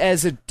 but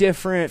as a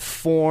different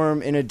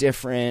form in a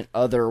different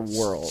other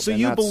world. So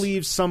and you that's-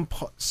 believe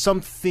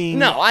something...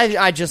 No,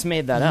 I just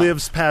made that up.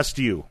 lives past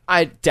you.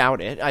 I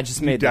doubt it. I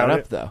just made that doubt up,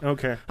 it? though.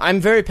 Okay. I'm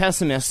very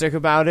pessimistic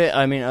about it.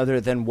 I mean, other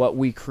than what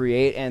we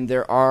create, and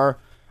there are...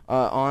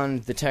 on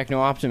the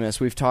Techno-Optimist,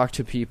 we've talked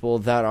to people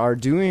that are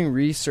doing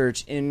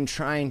research in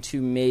trying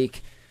to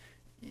make...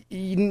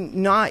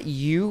 not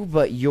you,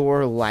 but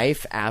your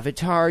life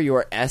avatar,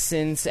 your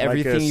essence,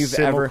 everything you've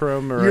ever,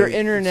 your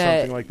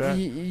internet, something like that?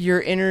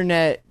 Your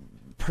internet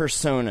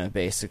persona,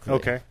 basically.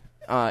 Okay.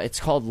 It's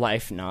called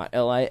Lifenaut,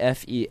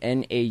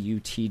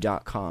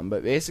 LIFENAUT.com.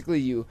 But basically,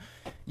 you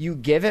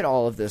give it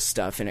all of this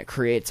stuff, and it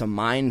creates a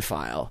mind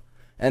file.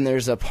 And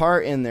there's a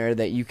part in there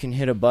that you can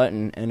hit a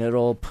button, and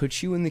it'll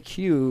put you in the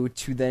queue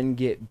to then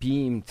get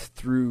beamed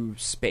through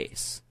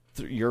space.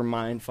 Your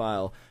mind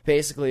file,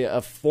 basically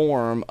a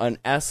form, an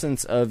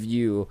essence of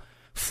you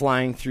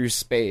flying through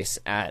space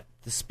at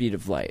the speed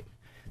of light.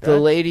 The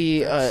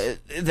lady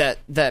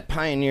that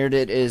pioneered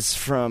it is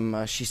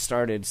from she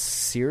started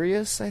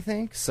Sirius, I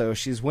think, so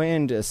she's way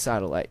into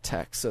satellite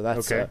tech, so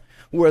that's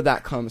where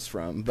that comes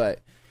from. But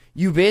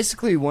you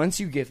basically, once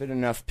you give it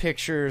enough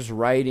pictures,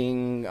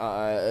 writing,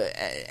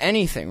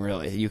 anything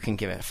really, you can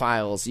give it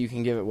files, you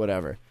can give it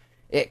whatever,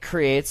 it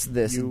creates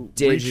this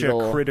digital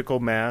reach a critical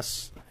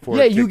mass.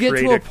 You get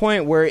to a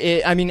point where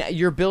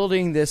you're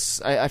building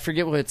this, I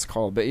forget what it's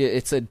called, but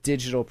it's a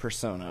digital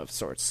persona of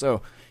sorts.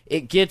 So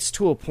it gets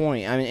to a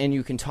point, and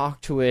you can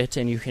talk to it,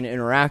 and you can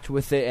interact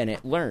with it, and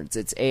it learns.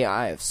 It's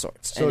AI of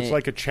sorts. So it's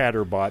like a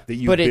chatterbot that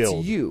you build. But it's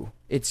you.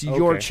 It's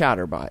your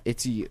chatterbot.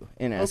 It's you,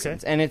 in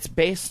essence. And it's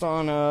based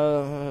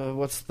on,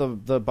 what's the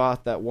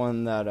bot that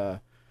won that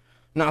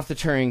not the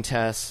Turing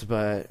test,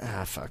 but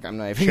fuck, I'm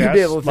not even gonna be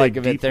able to think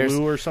of it. There's Deep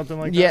Blue or something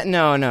like that. Yeah,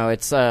 no,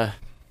 it's is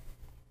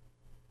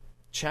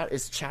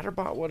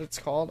Chatterbot what it's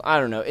called? I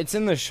don't know. It's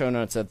in the show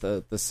notes at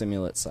the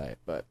Simulate site,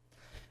 but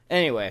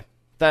anyway,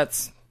 I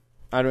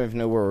don't even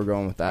know where we're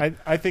going with that.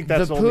 I think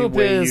that's the only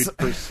way you'd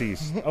proceed.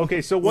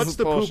 Okay, so what's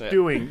the poop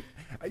doing?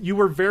 You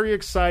were very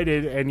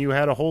excited, and you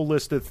had a whole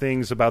list of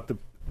things about the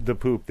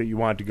poop that you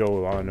wanted to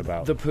go on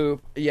about. The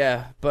poop,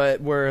 yeah,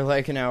 but we're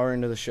like an hour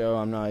into the show.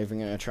 I'm not even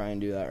going to try and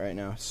do that right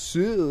now.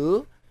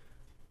 So,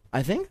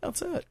 I think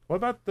that's it. What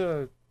about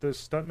the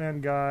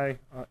stuntman guy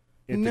at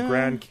the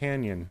Grand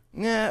Canyon?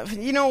 Yeah,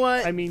 you know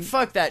what? I mean,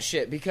 fuck that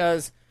shit,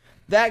 because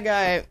that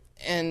guy,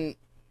 and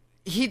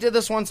he did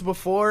this once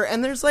before,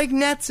 and there's like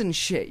nets and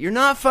shit. You're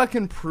not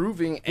fucking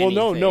proving anything.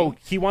 Well, no,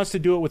 he wants to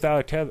do it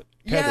without a tether.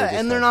 Yeah,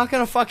 and they're not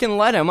going to fucking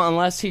let him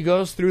unless he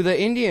goes through the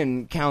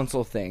Indian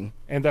Council thing.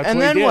 And that's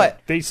then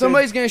what?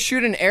 Somebody's said... going to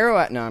shoot an arrow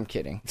at... No, I'm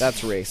kidding.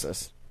 That's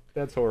racist.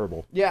 That's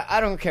horrible. Yeah,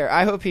 I don't care.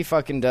 I hope he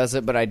fucking does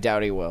it, but I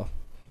doubt he will.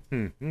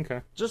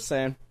 Okay. Just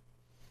saying.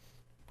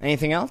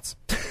 Anything else?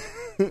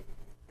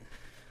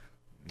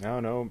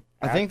 No.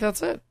 I think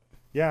that's it.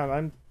 Yeah,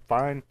 I'm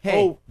fine.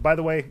 Hey, by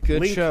the way,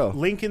 good show.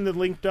 Link in the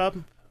linked up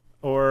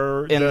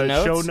or in the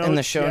show notes. In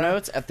the show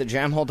notes at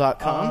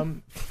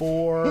thejamhole.com.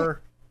 For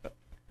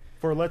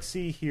let's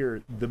see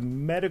here, the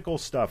medical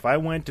stuff. I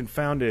went and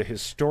found a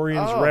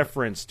historian's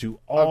reference to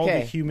all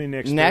the human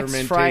experimentation.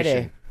 Next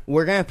Friday,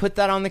 we're going to put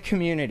that on the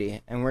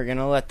community, and we're going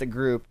to let the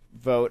group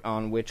vote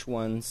on which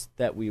ones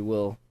that we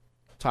will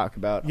talk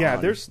about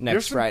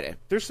next Friday.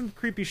 There's some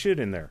creepy shit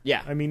in there.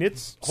 Yeah. I mean,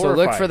 it's horrifying.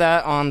 So look for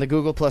that on the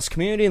Google Plus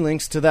community.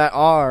 Links to that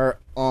are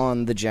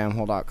on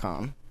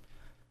thejamhole.com.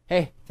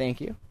 Hey,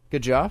 thank you.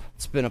 Good job.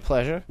 It's been a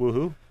pleasure.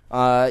 Woohoo.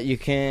 You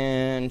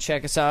can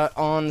check us out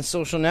on the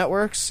social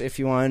networks if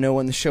you want to know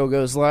when the show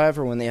goes live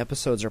or when the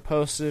episodes are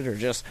posted or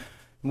just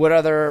what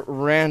other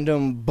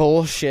random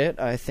bullshit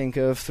I think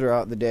of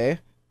throughout the day.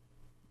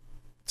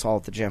 It's all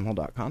at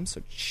thejamhole.com,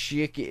 so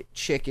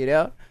check it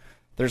out.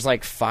 There's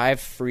like 5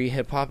 free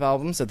hip-hop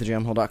albums at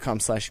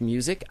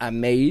thejamhole.com/music I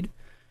made.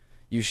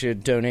 You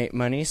should donate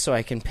money so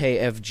I can pay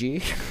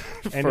FG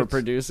for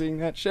producing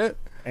that shit.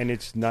 And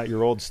it's not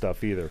your old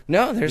stuff either.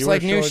 No, there's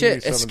like new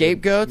shit.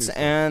 Scapegoats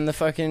and the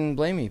fucking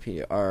Blame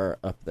EP are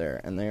up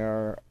there, and they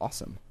are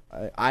awesome.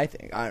 I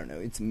think. I don't know.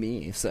 It's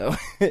me, so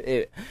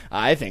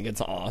I think it's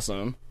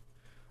awesome.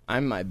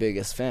 I'm my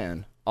biggest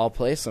fan. I'll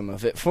play some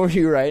of it for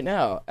you right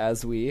now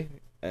as we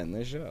end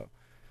the show.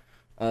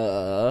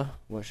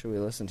 What should we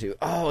listen to?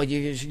 Oh,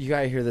 you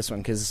gotta hear this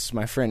one because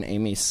my friend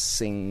Amy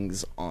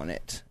sings on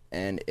it,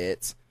 and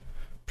it's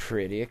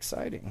pretty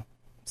exciting.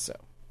 So,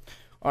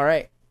 all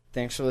right.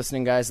 Thanks for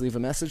listening, guys. Leave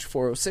a message,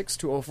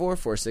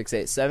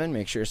 406-204-4687.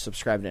 Make sure you're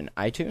subscribed in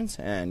iTunes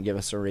and give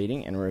us a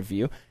rating and a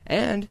review.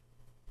 And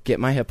get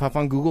my hip-hop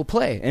on Google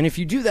Play. And if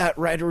you do that,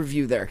 write a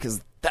review there,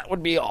 because that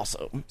would be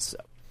awesome. So,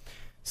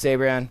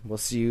 Sabrian, we'll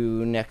see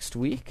you next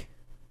week.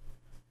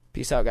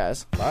 Peace out,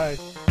 guys. Bye.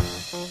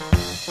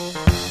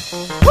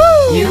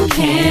 You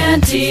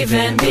can't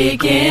even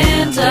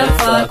begin to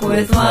fuck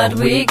with what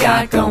we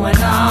got going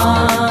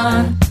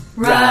on.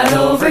 Right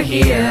over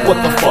here.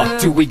 What the fuck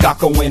do we got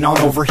going on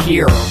over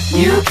here?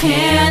 You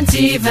can't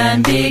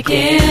even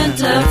begin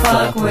to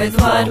fuck with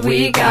what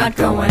we got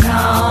going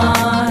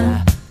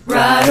on.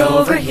 Right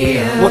over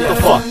here. What the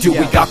fuck do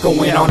we got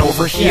going on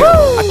over here?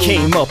 I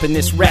came up in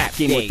this rap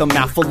game with a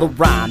mouthful of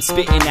rhymes,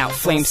 spitting out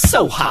flames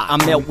so hot I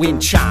melt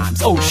wind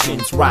chimes.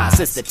 Oceans rise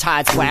as the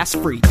tides blast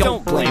free.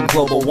 Don't blame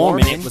global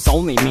warming, it was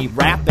only me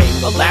rapping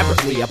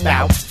elaborately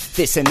about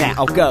this and that.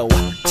 I'll go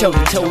toe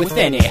to toe with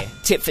any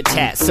tit for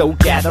tat, so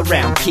gather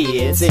round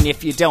kids. And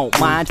if you don't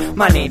mind,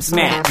 my name's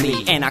Matt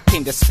Lee, and I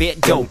came to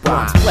spit dope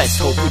rhymes. Let's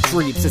hope with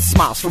dreams and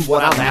smiles from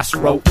what I last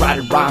wrote.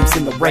 Writing rhymes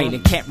in the rain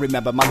and can't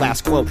remember my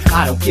last quote.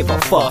 I don't give a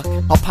fuck,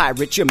 I'll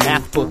pirate your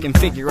math book and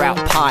figure out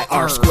pi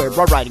r squared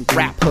while writing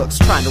rap hooks,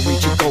 trying to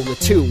reach a goal of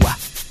 2.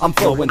 I'm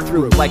flowing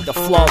through like the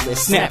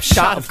flawless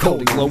snapshot of cold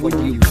and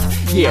glowing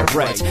youth. Yeah,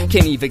 right,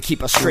 can't even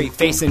keep a straight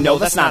face, and no,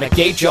 that's not a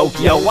gay joke,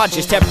 yo, I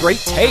just have great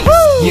taste.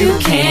 You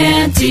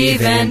can't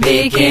even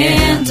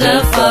begin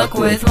to fuck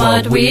with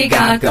what we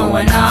got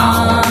going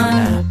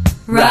on.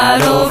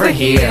 Right over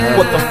here.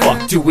 What the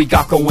fuck do we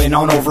got going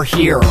on over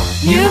here?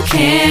 You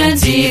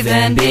can't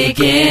even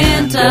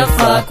begin to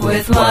fuck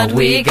with what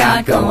we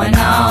got going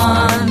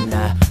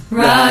on.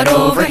 Right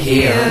over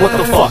here. What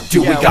the fuck do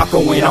we got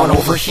going on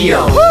over here?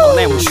 A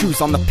man with shoes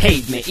on the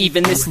pavement,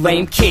 even this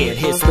lame kid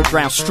hits the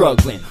ground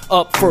struggling.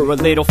 Up for a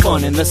little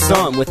fun in the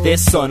sun with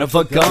this son of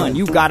a gun.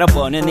 You got a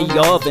bun in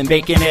the oven,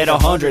 baking at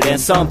 100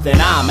 and something.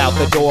 I'm out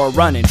the door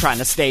running, trying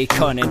to stay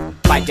cunning.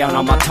 Bite down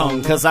on my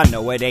tongue, cause I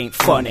know it ain't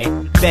funny.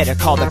 Better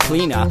call the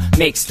cleaner,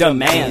 makes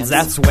demands.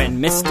 That's when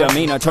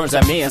misdemeanor turns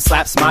at me and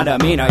slaps my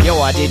demeanor. Yo,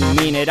 I didn't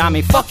mean it, I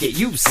mean fuck it,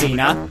 you've seen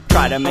her.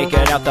 Try to make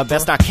it out the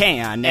best I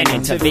can and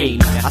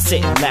intervene. I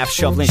sit and laugh,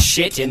 shoveling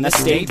shit in the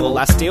stable.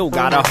 I still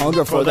got a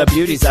hunger for the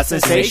beauties that's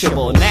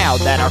insatiable. Now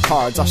that our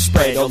cards are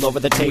spread all over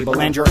the table,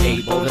 and you're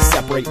able to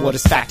separate what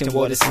is fact and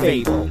what is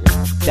fable.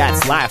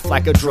 That's life,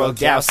 like a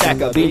drugged out sack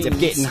of beans. If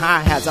getting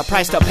high has a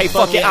price to pay,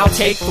 fuck it, I'll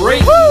take 3.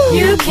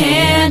 You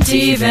can't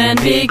even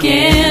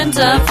begin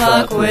to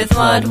fuck with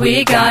what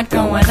we got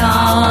going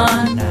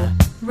on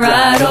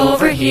right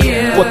over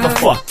here. What the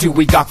fuck do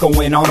we got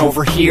going on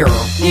over here?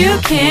 You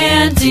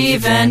can't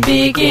even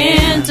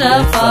begin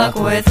to fuck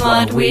with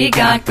what we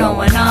got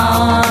going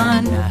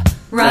on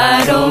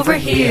right over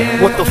here.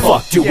 What the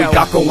fuck do we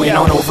got going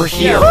on over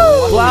here?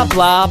 Blah,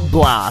 blah,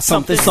 blah,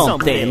 something,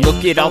 something.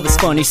 Look at all this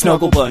funny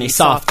snuggle bunny,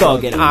 soft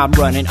thuggin'. I'm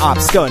running op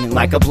stunning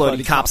like a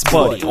bloody cop's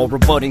buddy, or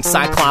rebutting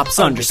cyclops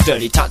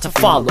understudy, taught to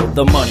follow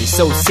the money.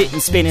 So sit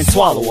and spin and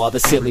swallow all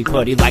the silly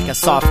putty like a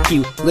soft,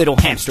 cute little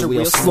hamster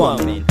wheel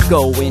slumming.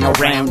 Going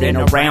around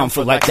and around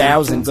for like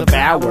thousands of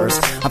hours.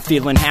 I'm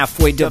feeling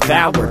halfway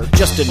devoured.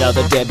 Just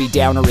another Debbie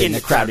Downer in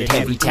the crowded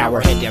heavy tower.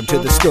 Head down to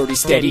the sturdy,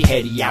 steady,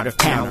 heady out of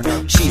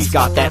town. She's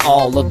got that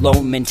all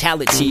alone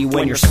mentality.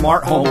 When you're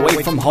smart, home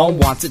away from home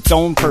wants its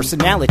own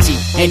personality.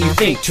 And you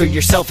think to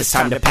yourself, it's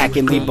time to pack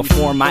and leave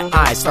before my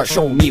eyes start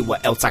showing me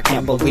what else I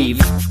can't believe.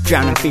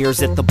 Drowning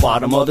fears at the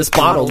bottom of this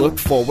bottle. Look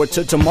forward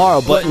to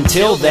tomorrow, but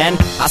until then,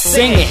 I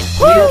sing it.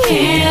 You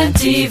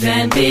can't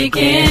even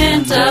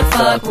begin to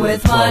fuck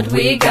with what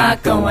we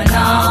got going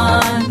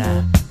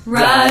on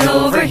right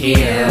over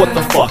here. What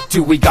the fuck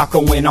do we got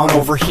going on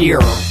over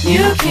here?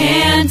 You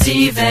can't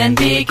even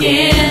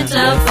begin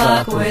to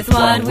fuck with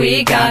what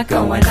we got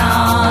going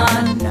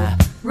on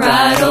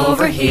right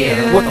over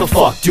here. What the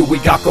fuck do we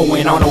got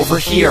going on over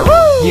here?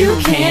 You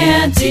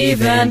can't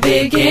even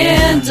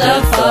begin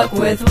to fuck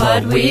with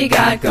what we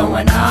got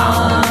going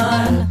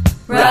on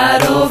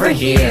right over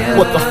here.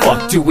 What the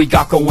fuck do we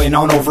got going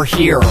on over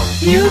here?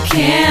 You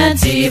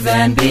can't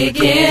even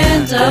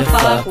begin to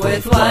fuck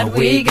with what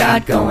we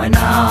got going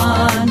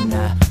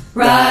on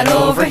right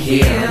over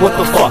here. What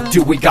the fuck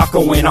do we got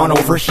going on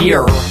over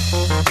here?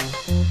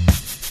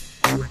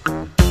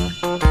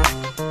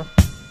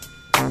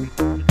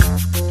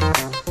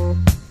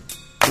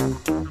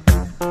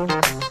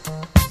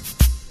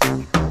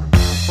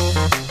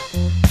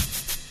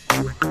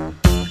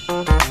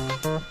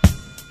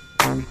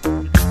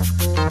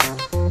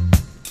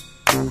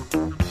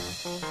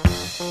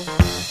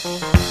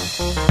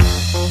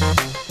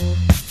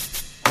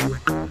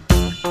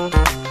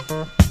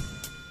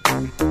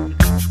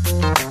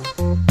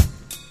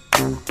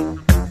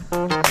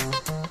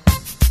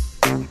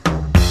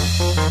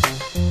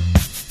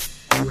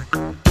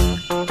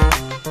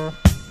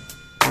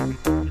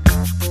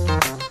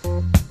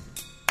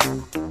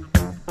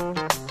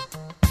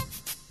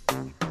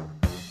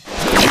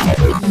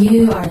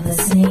 You are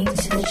listening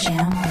to The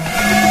Jam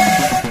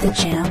Hole. The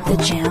Jam Hole.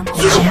 The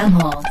Jam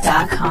Hole.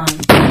 TheJamHole.com.